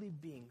 slowly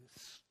being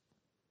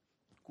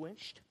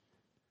quenched?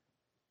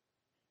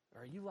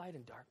 Or are you light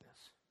in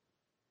darkness?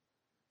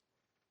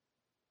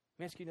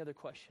 Let me ask you another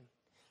question.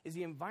 Is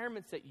the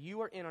environments that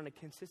you are in on a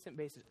consistent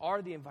basis,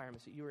 are the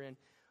environments that you are in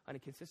on a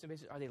consistent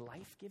basis, are they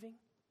life-giving?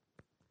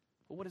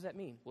 Well, what does that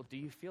mean? Well, do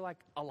you feel like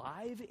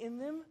alive in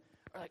them?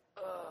 Or like,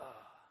 ugh?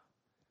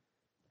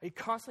 Are you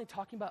constantly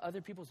talking about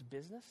other people's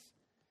business?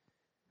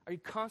 Are you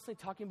constantly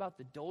talking about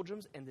the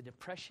doldrums and the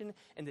depression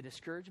and the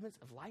discouragements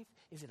of life?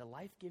 Is it a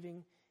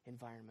life-giving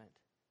environment?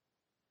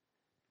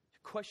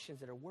 Questions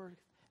that are worth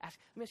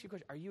asking. Let me ask you a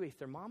question. Are you a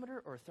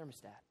thermometer or a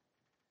thermostat?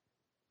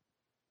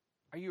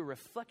 Are you a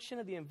reflection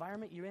of the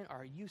environment you're in, or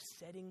are you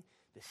setting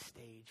the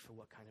stage for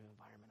what kind of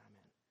environment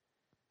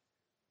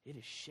I'm in? It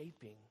is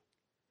shaping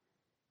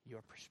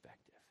your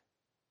perspective.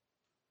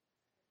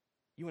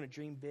 You want to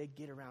dream big?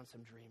 Get around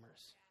some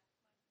dreamers.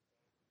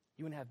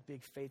 You want to have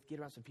big faith? Get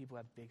around some people who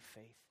have big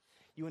faith.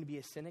 You want to be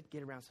a cynic?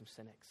 Get around some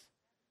cynics.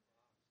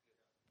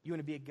 You want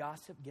to be a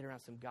gossip? Get around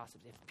some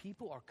gossips. If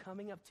people are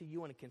coming up to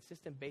you on a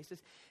consistent basis,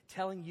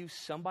 telling you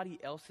somebody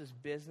else's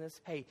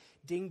business, hey,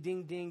 ding,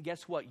 ding, ding,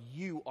 guess what?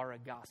 You are a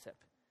gossip.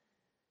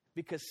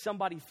 Because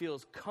somebody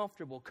feels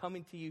comfortable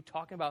coming to you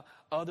talking about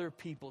other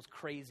people's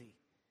crazy.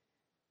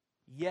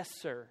 Yes,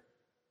 sir.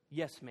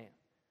 Yes, ma'am.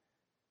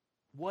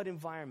 What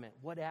environment,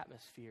 what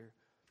atmosphere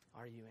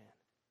are you in?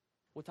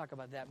 We'll talk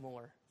about that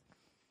more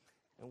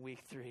in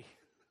week 3.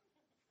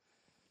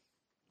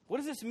 What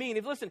does this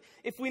mean?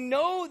 If we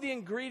know the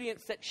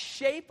ingredients that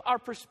shape our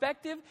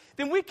perspective,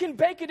 then we can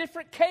bake a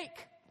different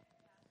cake.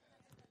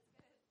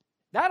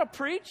 That'll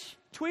preach.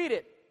 Tweet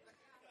it.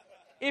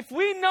 If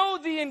we know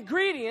the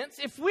ingredients,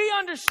 if we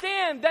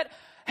understand that,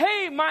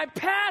 hey, my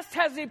past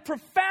has a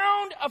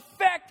profound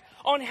effect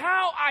on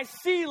how I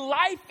see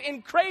life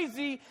in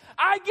crazy,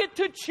 I get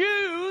to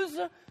choose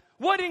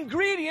what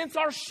ingredients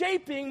are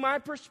shaping my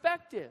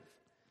perspective.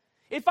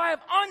 If I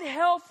have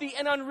unhealthy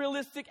and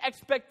unrealistic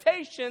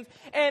expectations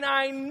and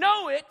I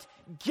know it,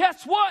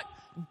 guess what?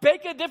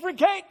 Bake a different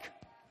cake.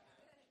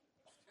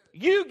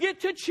 You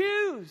get to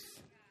choose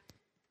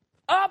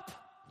up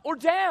or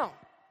down.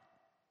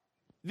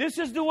 This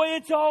is the way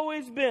it's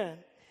always been.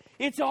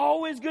 It's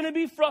always going to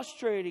be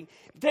frustrating.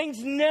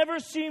 Things never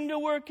seem to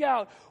work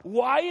out.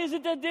 Why is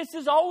it that this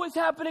is always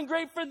happening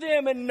great for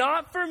them and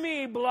not for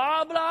me?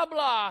 Blah, blah,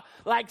 blah.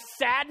 Like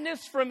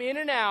sadness from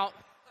In-N-Out.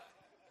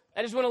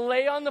 I just want to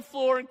lay on the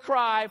floor and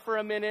cry for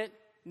a minute.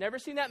 Never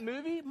seen that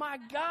movie? My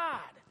God.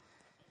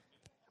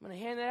 I'm going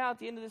to hand that out at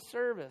the end of the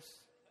service.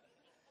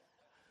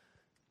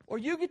 Or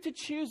you get to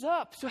choose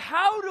up. So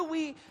how do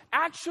we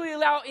actually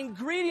allow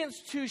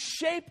ingredients to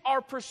shape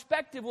our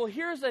perspective? Well,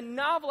 here's a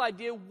novel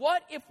idea.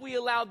 What if we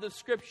allowed the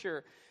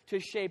Scripture to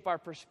shape our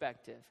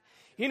perspective?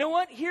 You know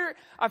what? Here,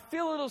 I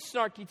feel a little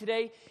snarky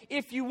today.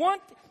 If you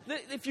want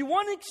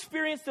to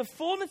experience the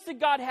fullness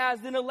that God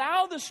has, then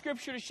allow the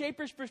Scripture to shape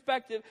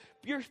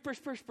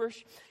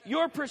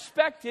your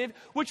perspective,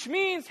 which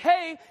means,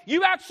 hey,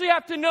 you actually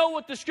have to know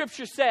what the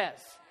Scripture says.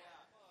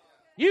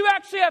 You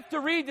actually have to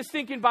read the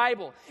stinking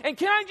Bible. And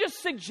can I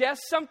just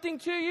suggest something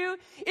to you?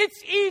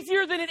 It's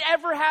easier than it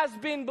ever has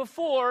been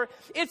before.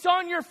 It's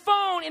on your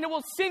phone and it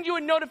will send you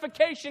a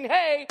notification.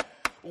 Hey,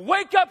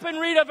 wake up and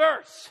read a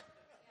verse.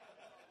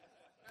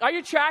 Are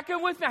you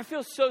tracking with me? I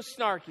feel so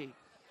snarky.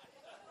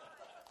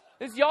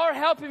 Y'all are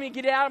helping me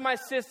get it out of my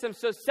system.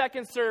 So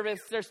second service,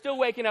 they're still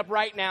waking up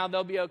right now.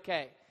 They'll be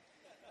okay.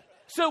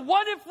 So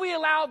what if we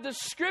allowed the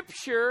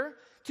Scripture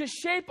to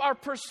shape our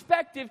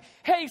perspective?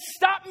 Hey,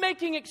 stop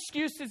making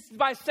excuses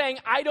by saying,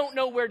 I don't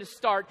know where to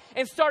start,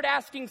 and start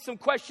asking some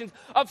questions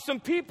of some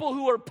people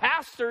who are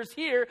pastors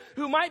here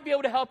who might be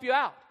able to help you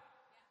out.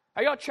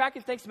 Are y'all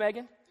tracking? Thanks,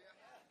 Megan.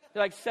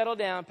 They're like, settle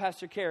down,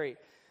 Pastor Carey.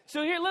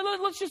 So here,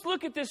 let's just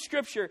look at this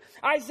scripture.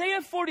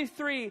 Isaiah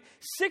 43,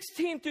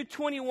 16 through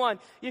 21.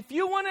 If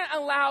you want to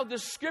allow the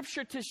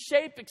Scripture to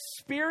shape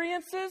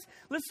experiences,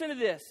 listen to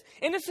this.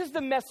 And this is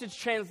the Message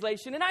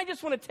translation. And I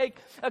just want to take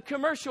a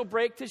commercial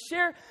break to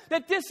share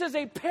that this is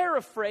a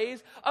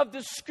paraphrase of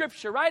the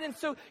Scripture, right? And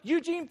so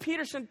Eugene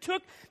Peterson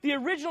took the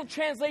original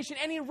translation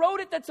and he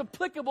wrote it that's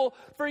applicable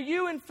for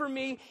you and for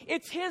me.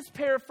 It's his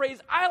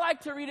paraphrase. I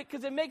like to read it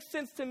because it makes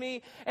sense to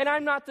me, and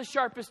I'm not the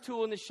sharpest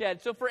tool in the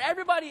shed. So for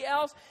everybody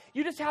else,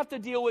 you just have to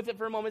deal with it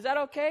for a moment. Is that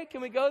okay?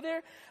 Can we go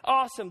there?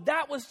 Awesome.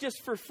 That was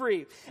just for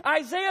free.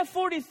 Isaiah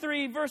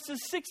 43 verses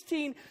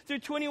 16 through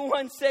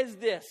 21 says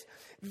this.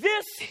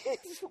 This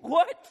is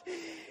what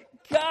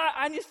God,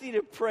 I just need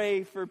to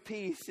pray for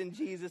peace in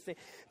Jesus' name.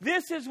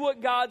 This is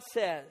what God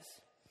says.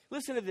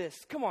 Listen to this.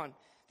 Come on.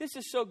 This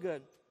is so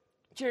good.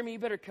 Jeremy, you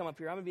better come up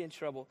here. I'm going to be in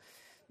trouble.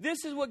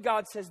 This is what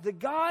God says. The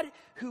God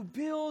who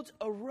builds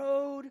a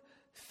road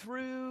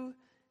through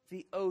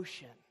the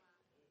ocean,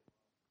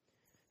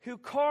 who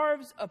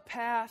carves a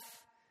path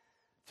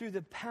through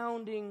the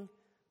pounding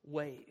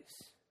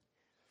waves.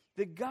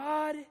 The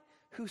God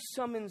who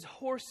summons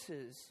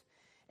horses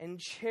and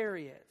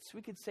chariots,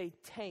 we could say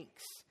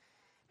tanks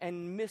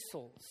and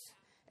missiles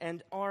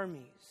and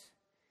armies.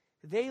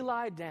 They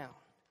lie down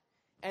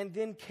and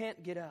then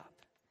can't get up.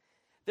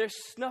 They're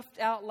snuffed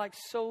out like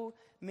so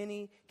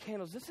many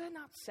candles. Does that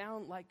not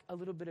sound like a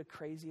little bit of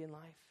crazy in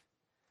life?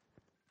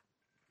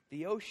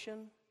 The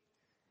ocean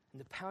and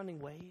the pounding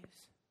waves.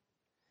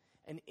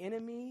 An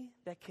enemy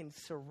that can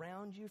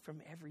surround you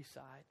from every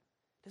side.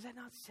 Does that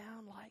not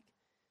sound like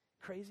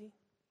crazy?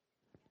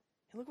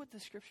 And look what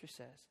the Scripture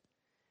says.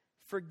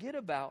 Forget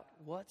about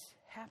what's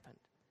happened.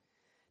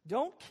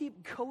 Don't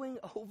keep going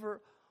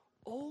over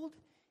old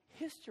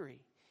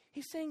history.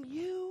 He's saying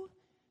you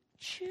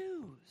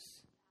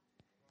choose.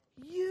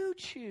 You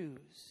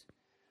choose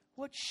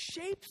what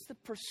shapes the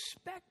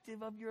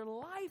perspective of your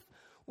life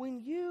when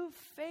you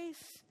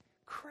face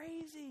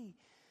crazy.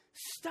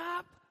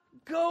 Stop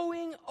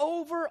going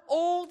over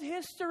old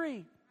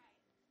history.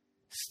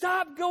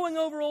 Stop going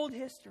over old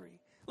history.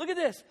 Look at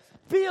this.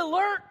 Be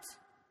alert.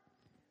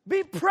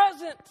 Be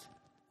present.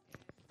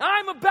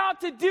 I'm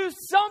about to do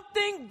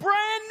something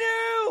brand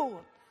new.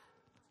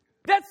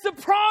 That's the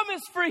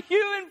promise for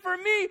you and for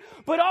me.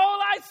 But all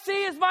I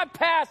see is my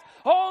past.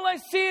 All I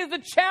see is the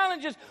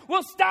challenges.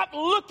 Well, stop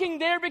looking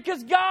there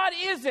because God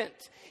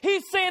isn't.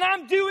 He's saying,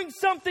 I'm doing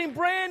something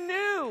brand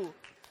new.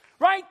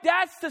 Right?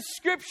 That's the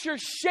Scripture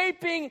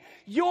shaping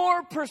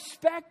your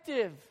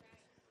perspective.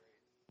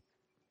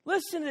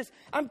 Listen to this.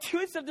 I'm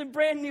doing something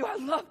brand new. I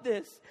love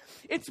this.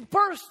 It's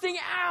bursting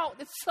out.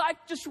 It's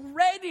like just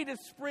ready to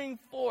spring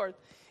forth.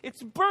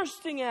 It's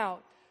bursting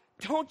out.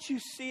 Don't you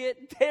see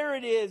it? There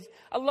it is.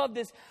 I love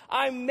this.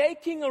 I'm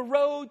making a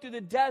road through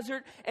the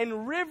desert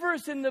and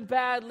rivers in the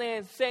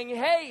Badlands, saying,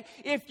 hey,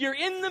 if you're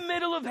in the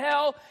middle of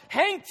hell,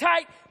 hang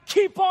tight,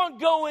 keep on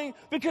going,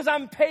 because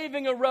I'm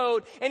paving a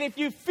road. And if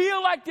you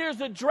feel like there's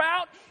a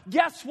drought,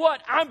 guess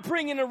what? I'm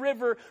bringing a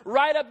river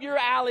right up your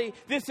alley.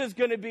 This is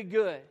going to be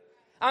good.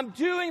 I'm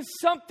doing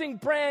something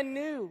brand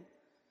new.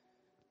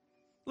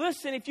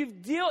 Listen, if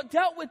you've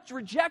dealt with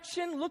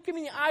rejection, look at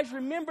me in the eyes.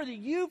 Remember that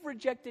you've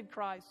rejected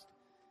Christ.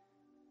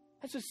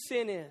 That's what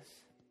sin is.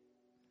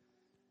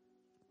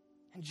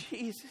 And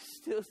Jesus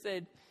still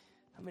said,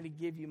 I'm going to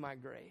give you my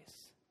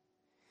grace.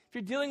 If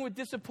you're dealing with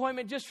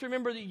disappointment, just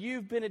remember that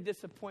you've been a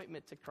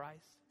disappointment to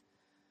Christ.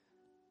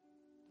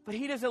 But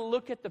he doesn't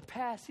look at the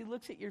past. He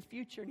looks at your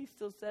future, and he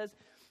still says,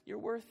 you're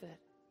worth it.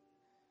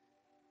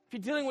 If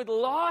you're dealing with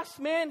loss,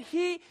 man,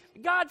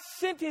 God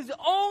sent his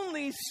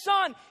only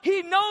son.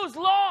 He knows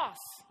loss.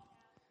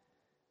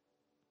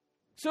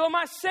 So am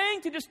I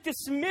saying to just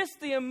dismiss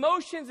the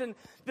emotions and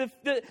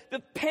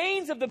the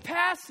pains of the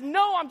past?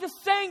 No, I'm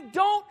just saying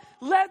don't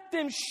let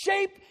them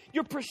shape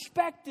your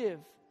perspective.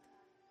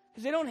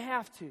 Because they don't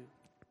have to.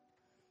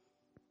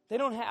 They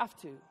don't have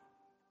to.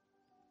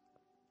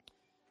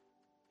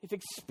 If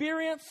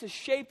experience is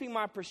shaping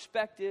my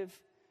perspective,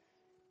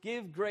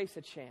 give grace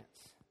a chance.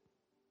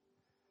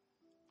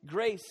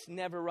 Grace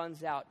never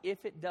runs out.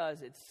 If it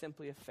does, it's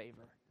simply a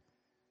favor.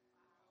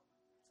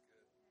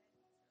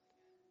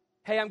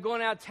 Hey, I'm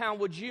going out of town.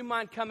 Would you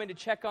mind coming to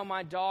check on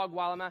my dog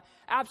while I'm out?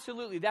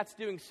 Absolutely, that's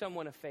doing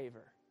someone a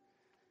favor.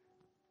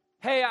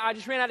 Hey, I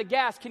just ran out of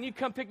gas. Can you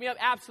come pick me up?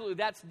 Absolutely,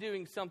 that's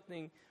doing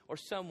something or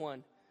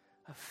someone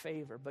a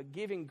favor. But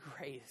giving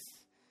grace,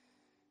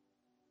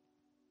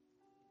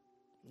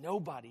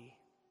 nobody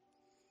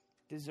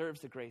deserves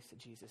the grace that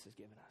Jesus has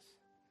given us.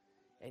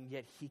 And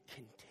yet he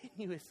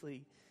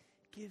continuously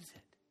gives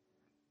it.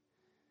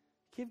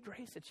 Give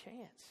grace a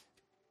chance.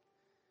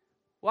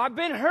 Well, I've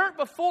been hurt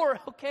before.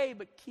 Okay,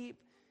 but keep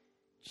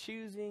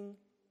choosing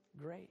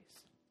grace.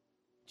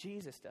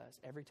 Jesus does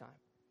every time.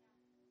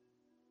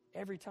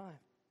 Every time.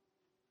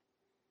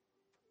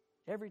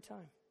 Every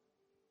time.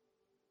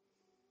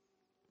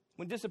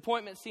 When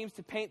disappointment seems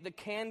to paint the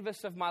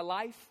canvas of my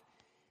life,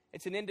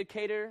 it's an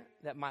indicator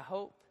that my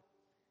hope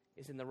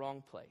is in the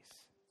wrong place.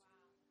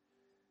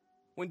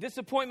 When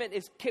disappointment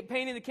is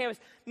painting the canvas,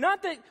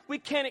 not that we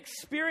can't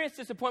experience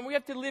disappointment, we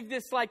have to live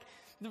this like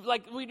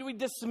we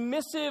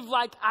dismissive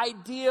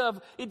idea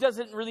of it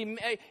doesn't really,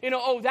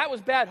 oh, that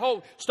was bad.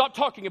 Oh, stop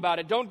talking about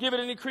it. Don't give it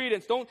any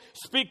credence. Don't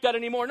speak that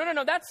anymore.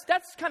 No. That's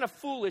kind of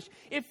foolish.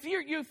 If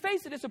you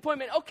face a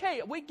disappointment,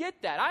 okay, we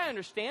get that. I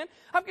understand.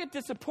 I've got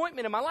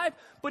disappointment in my life.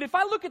 But if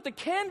I look at the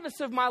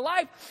canvas of my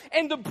life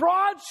and the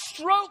broad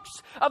strokes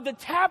of the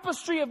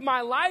tapestry of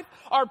my life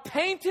are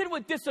painted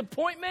with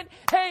disappointment,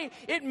 hey,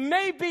 it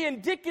may be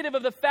indicative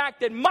of the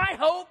fact that my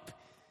hope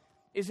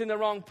is in the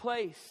wrong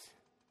place.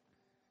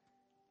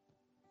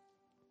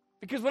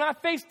 Because when I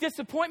face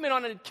disappointment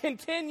on a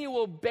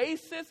continual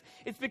basis,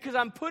 it's because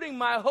I'm putting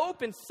my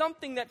hope in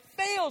something that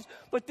fails,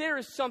 but there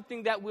is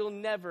something that will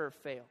never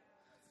fail.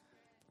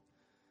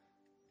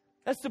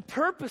 That's the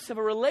purpose of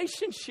a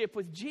relationship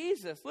with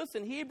Jesus.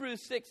 Listen,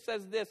 Hebrews 6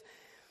 says this.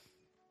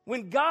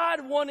 When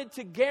God wanted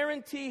to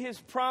guarantee his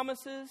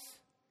promises,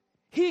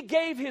 he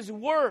gave his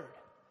word.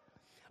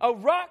 A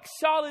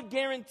rock-solid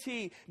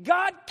guarantee.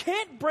 God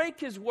can't break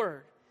his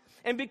word.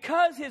 And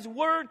because his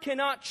word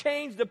cannot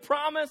change, the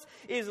promise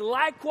is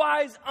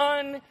likewise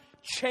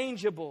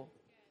unchangeable.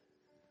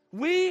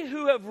 We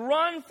who have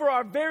run for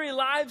our very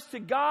lives to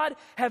God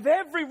have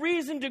every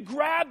reason to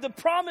grab the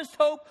promised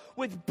hope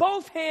with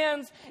both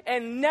hands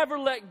and never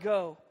let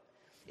go.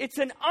 It's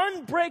an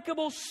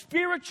unbreakable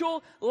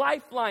spiritual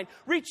lifeline,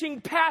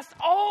 reaching past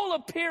all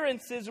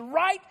appearances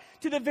right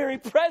to the very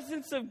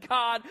presence of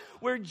God,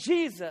 where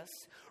Jesus,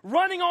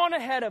 running on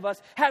ahead of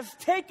us, has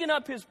taken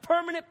up his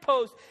permanent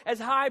post as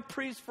high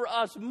priest for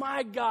us.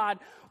 My God,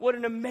 what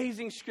an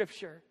amazing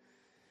scripture.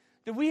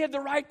 That we have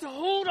the right to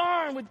hold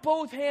on with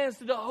both hands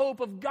to the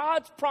hope of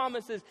God's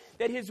promises,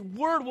 that his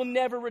word will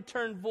never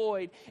return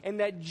void, and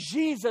that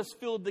Jesus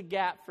filled the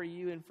gap for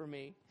you and for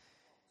me.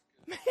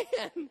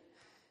 Man,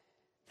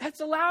 that's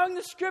allowing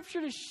the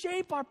scripture to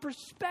shape our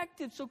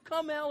perspective. So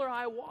come hell or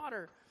high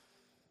water,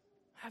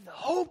 have the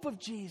hope of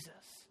Jesus.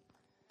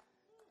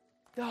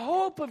 The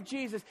hope of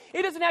Jesus.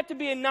 It doesn't have to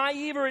be a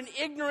naive or an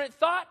ignorant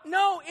thought.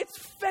 No, it's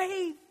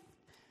faith.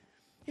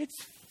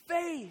 It's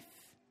faith.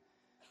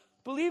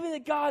 Believing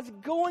that God's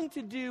going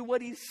to do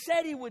what he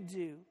said he would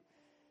do,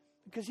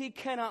 because he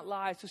cannot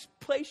lie. So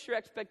place your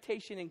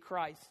expectation in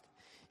Christ.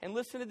 And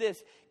listen to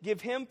this. Give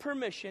him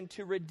permission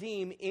to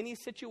redeem any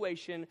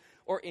situation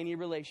or any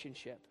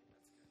relationship.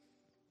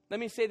 Let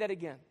me say that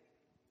again.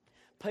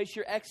 Place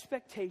your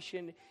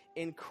expectation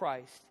in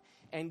Christ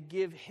and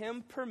give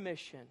him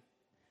permission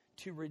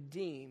to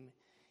redeem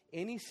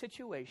any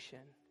situation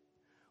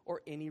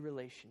or any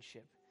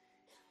relationship.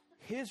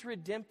 His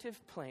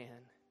redemptive plan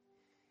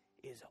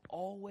is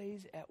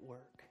always at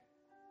work.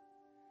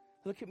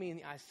 Look at me in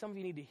the eyes. Some of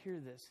you need to hear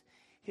this.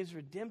 His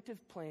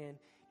redemptive plan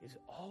is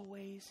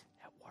always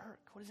at work.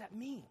 What does that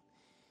mean?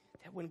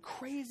 That when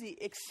crazy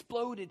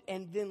exploded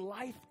and then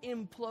life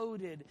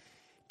imploded,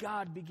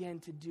 God began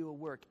to do a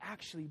work.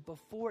 Actually,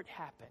 before it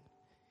happened,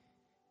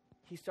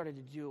 he started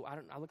to do, I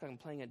look like I'm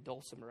playing a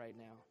dulcimer right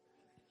now.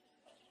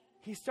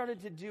 He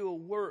started to do a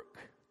work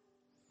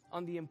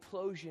on the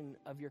implosion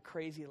of your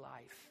crazy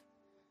life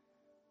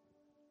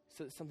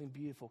so that something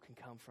beautiful can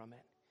come from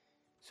it.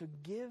 So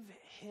give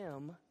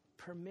him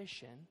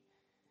permission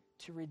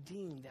to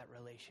redeem that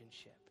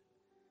relationship,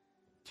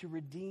 to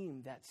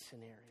redeem that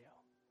scenario,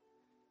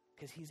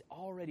 because he's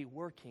already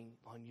working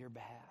on your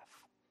behalf.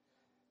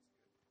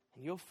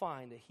 And you'll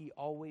find that he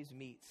always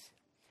meets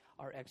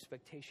our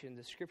expectation.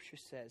 The scripture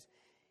says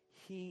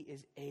he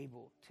is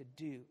able to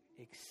do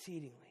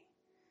exceedingly,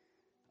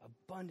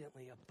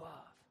 abundantly above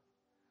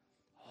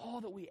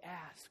all that we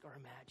ask or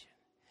imagine.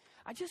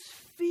 I just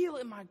feel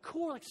in my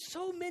core like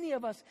so many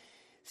of us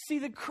see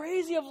the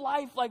crazy of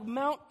life like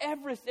Mount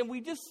Everest, and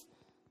we just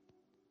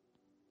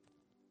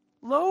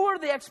lower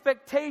the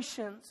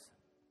expectations.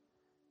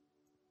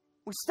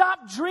 We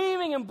stop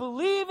dreaming and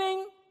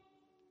believing.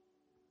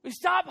 We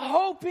stop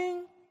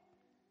hoping,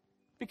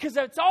 because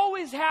it's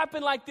always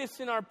happened like this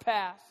in our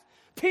past.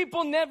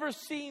 People never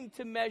seem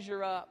to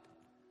measure up.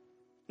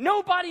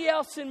 Nobody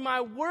else in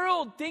my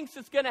world thinks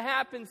it's going to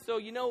happen, so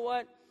you know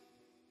what?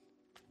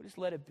 We'll just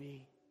let it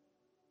be.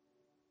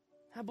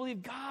 I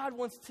believe God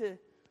wants to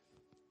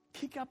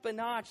kick up a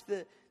notch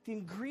the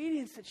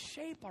ingredients that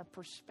shape our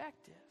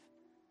perspective.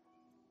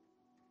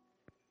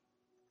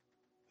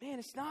 Man,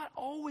 it's not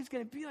always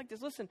going to be like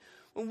this. Listen,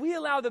 when we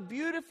allow the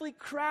beautifully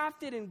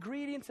crafted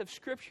ingredients of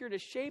Scripture to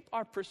shape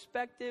our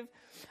perspective,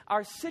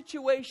 our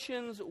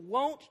situations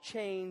won't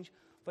change,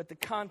 but the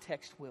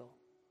context will.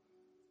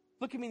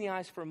 Look at me in the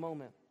eyes for a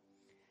moment.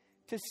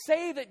 To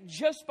say that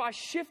just by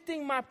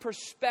shifting my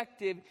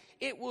perspective,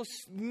 it will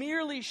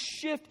merely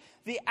shift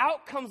the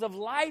outcomes of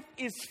life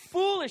is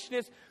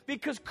foolishness,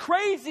 because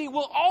crazy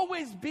will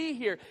always be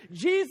here.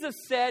 Jesus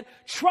said,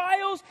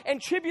 trials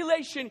and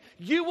tribulation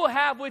you will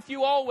have with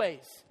you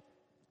always.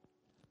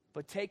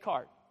 But take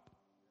heart,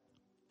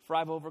 for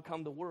I've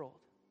overcome the world.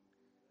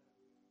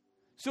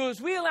 So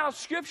as we allow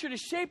Scripture to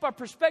shape our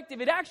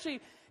perspective, it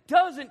actually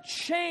doesn't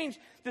change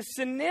the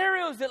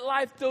scenarios that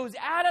life throws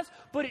at us,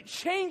 but it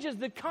changes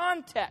the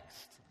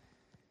context.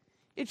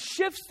 It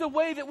shifts the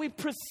way that we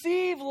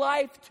perceive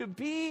life to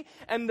be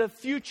and the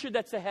future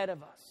that's ahead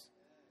of us.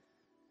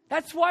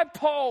 That's why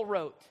Paul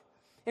wrote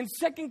in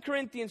 2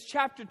 Corinthians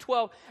chapter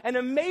 12, an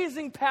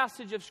amazing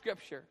passage of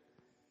Scripture.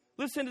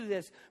 Listen to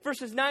this,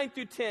 verses 9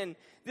 through 10.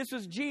 This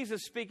was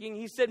Jesus speaking.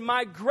 He said,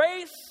 "My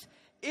grace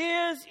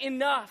is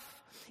enough.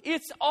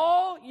 It's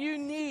all you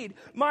need.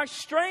 My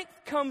strength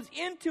comes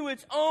into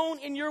its own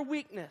in your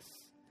weakness."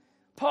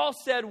 Paul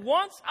said,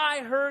 once I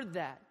heard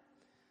that,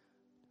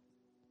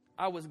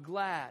 I was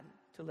glad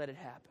to let it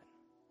happen.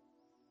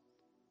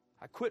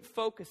 I quit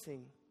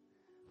focusing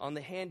on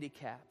the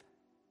handicap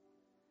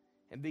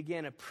and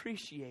began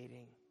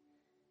appreciating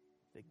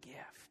the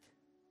gift.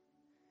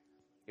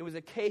 It was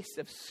a case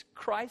of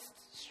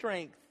Christ's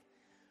strength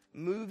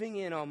moving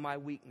in on my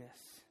weakness.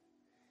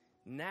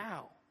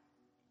 Now,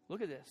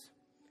 look at this.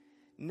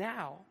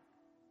 Now,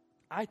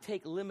 I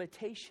take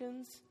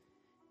limitations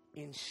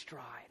in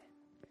stride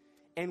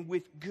and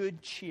with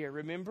good cheer.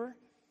 Remember?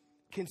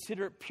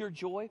 Consider it pure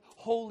joy,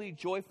 wholly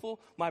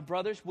joyful, my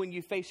brothers, when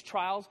you face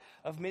trials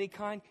of many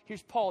kind.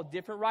 Here's Paul,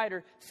 different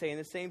writer, saying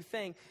the same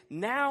thing.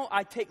 Now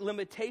I take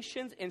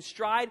limitations in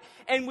stride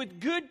and with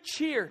good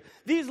cheer.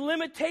 These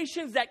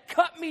limitations that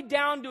cut me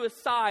down to a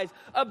size,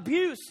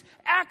 abuse,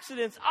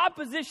 accidents,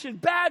 opposition,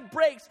 bad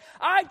breaks,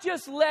 I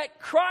just let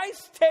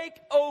Christ take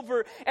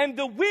over. And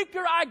the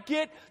weaker I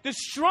get, the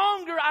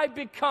stronger I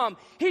become.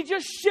 He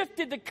just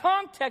shifted the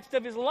context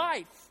of his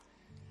life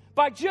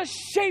by just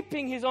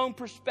shaping his own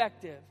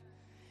perspective.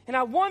 And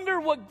I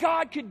wonder what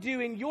God could do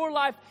in your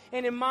life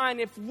and in mine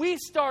if we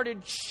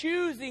started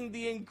choosing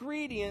the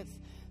ingredients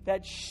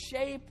that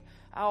shape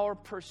our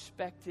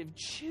perspective.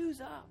 Choose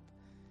up.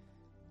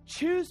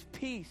 Choose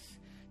peace.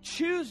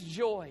 Choose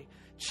joy.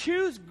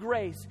 Choose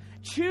grace.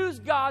 Choose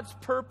God's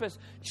purpose.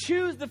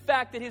 Choose the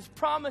fact that his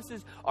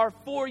promises are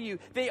for you.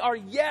 They are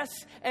yes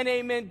and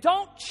amen.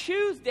 Don't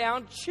choose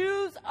down.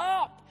 Choose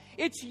up.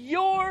 It's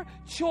your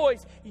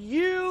choice.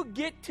 You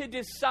get to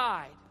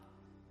decide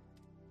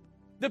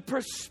the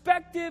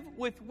perspective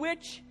with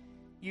which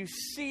you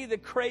see the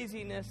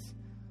craziness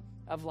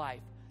of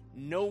life.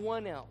 No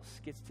one else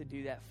gets to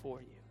do that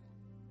for you.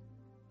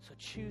 So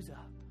choose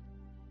up.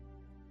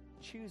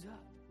 Choose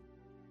up.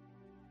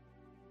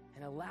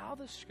 And allow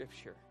the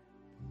Scripture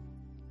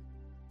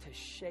to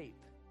shape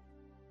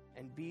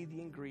and be the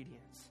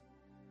ingredients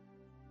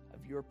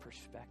of your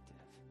perspective.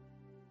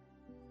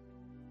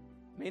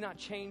 May not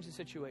change the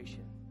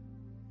situation.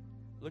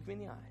 Look me in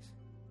the eyes.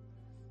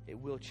 It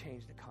will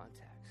change the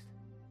context.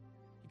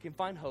 You can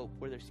find hope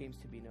where there seems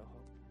to be no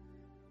hope.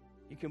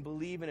 You can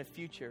believe in a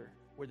future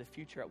where the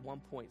future at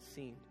one point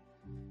seemed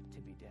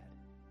to be dead.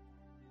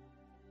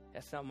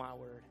 That's not my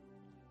word.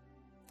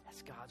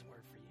 That's God's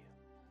word for you.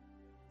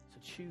 So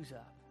choose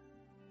up.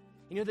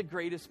 You know the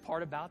greatest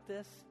part about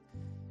this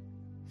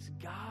is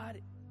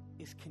God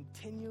is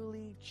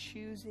continually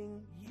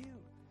choosing you.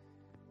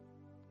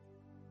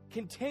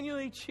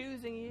 Continually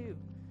choosing you.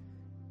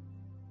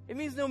 It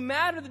means no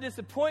matter the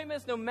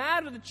disappointments, no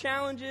matter the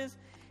challenges,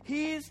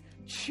 He's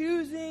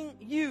choosing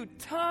you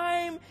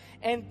time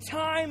and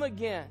time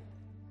again.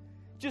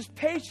 Just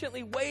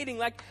patiently waiting,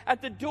 like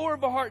at the door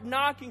of a heart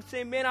knocking,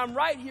 saying, man, I'm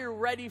right here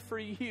ready for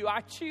you. I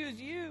choose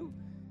you.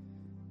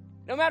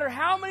 No matter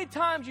how many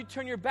times you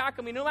turn your back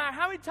on me, no matter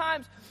how many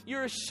times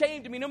you're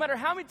ashamed of me, no matter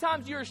how many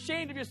times you're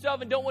ashamed of yourself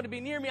and don't want to be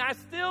near me, I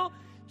still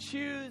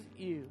choose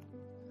you.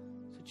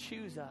 So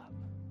choose up.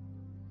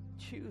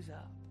 Choose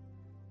up.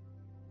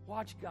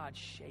 Watch God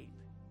shape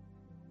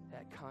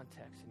that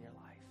context in your life.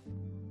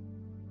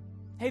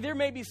 Hey, there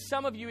may be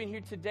some of you in here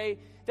today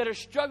that are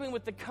struggling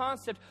with the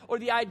concept or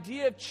the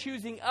idea of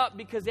choosing up,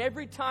 because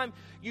every time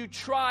you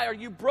try or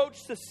you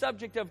broach the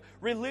subject of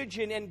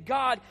religion and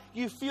God,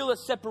 you feel a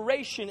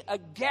separation, a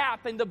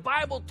gap, and the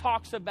Bible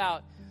talks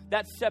about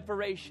that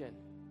separation.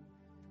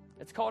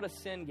 It's called a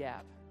sin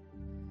gap,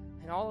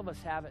 and all of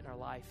us have it in our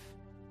life.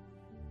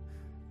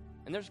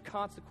 And there's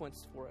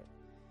consequence for it.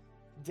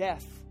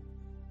 Death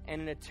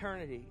and an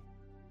eternity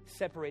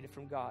separated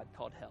from God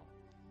called hell.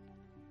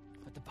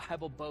 But the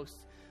Bible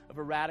boasts of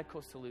a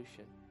radical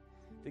solution,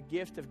 the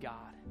gift of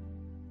God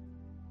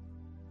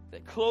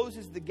that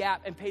closes the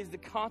gap and pays the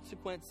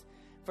consequence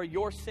for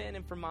your sin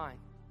and for mine.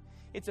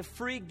 It's a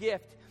free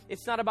gift.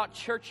 It's not about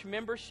church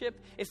membership.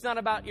 It's not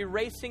about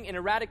erasing and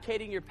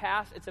eradicating your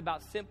past. It's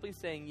about simply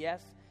saying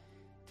yes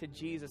to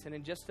Jesus. And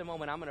in just a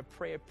moment, I'm going to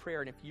pray a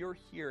prayer. And if you're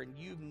here and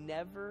you've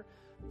never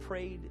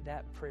prayed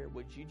that prayer,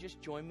 would you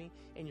just join me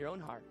in your own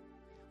heart?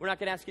 We're not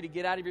going to ask you to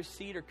get out of your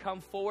seat or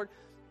come forward,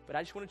 but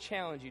I just want to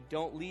challenge you.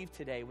 Don't leave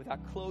today without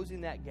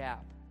closing that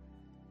gap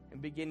and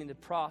beginning the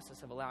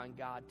process of allowing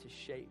God to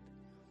shape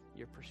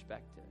your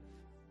perspective.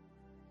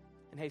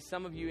 And hey,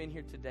 some of you in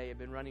here today have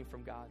been running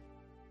from God,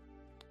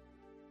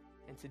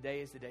 and today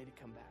is the day to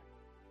come back.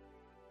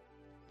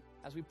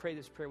 As we pray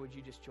this prayer, would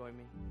you just join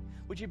me?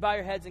 Would you bow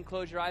your heads and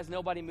close your eyes?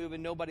 Nobody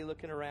moving, nobody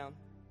looking around.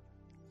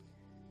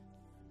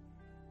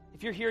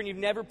 If you're here and you've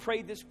never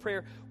prayed this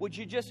prayer, would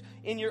you just,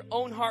 in your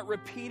own heart,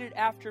 repeat it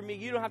after me?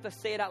 You don't have to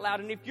say it out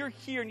loud. And if you're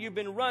here and you've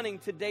been running,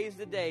 today's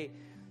the day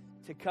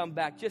to come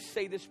back. Just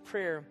say this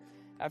prayer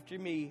after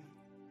me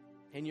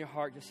in your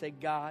heart. Just say,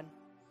 God,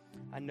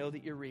 I know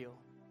that you're real.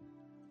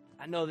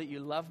 I know that you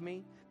love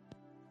me,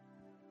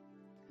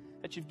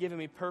 that you've given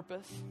me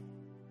purpose,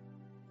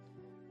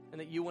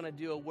 and that you want to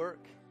do a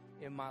work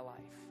in my life.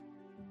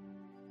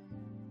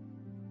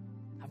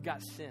 I've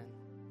got sin.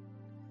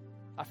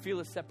 I feel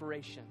a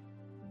separation.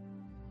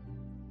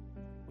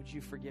 Would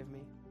you forgive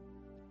me?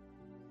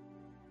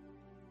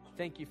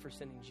 Thank you for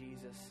sending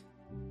Jesus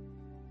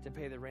to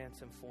pay the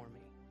ransom for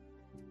me.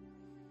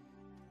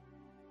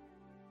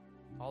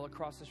 All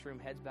across this room,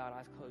 heads bowed,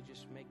 eyes closed,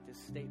 just make this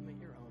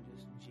statement your own.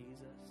 Just,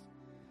 Jesus,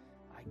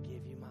 I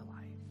give you my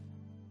life.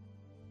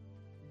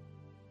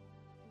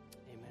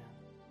 Amen.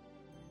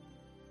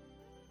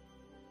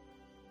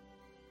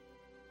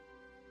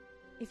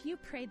 If you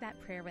prayed that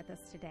prayer with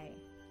us today,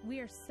 we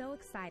are so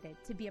excited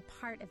to be a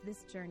part of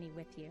this journey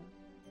with you.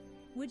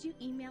 Would you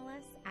email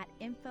us at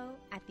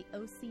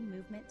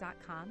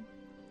info@theocmovement.com?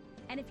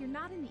 And if you're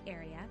not in the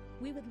area,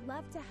 we would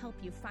love to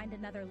help you find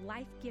another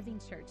life-giving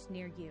church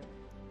near you.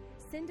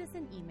 Send us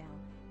an email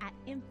at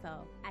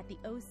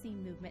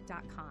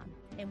info@theocmovement.com,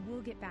 and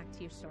we'll get back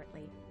to you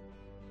shortly.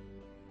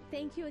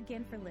 Thank you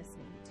again for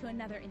listening to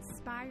another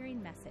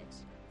inspiring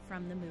message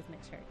from the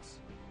Movement Church.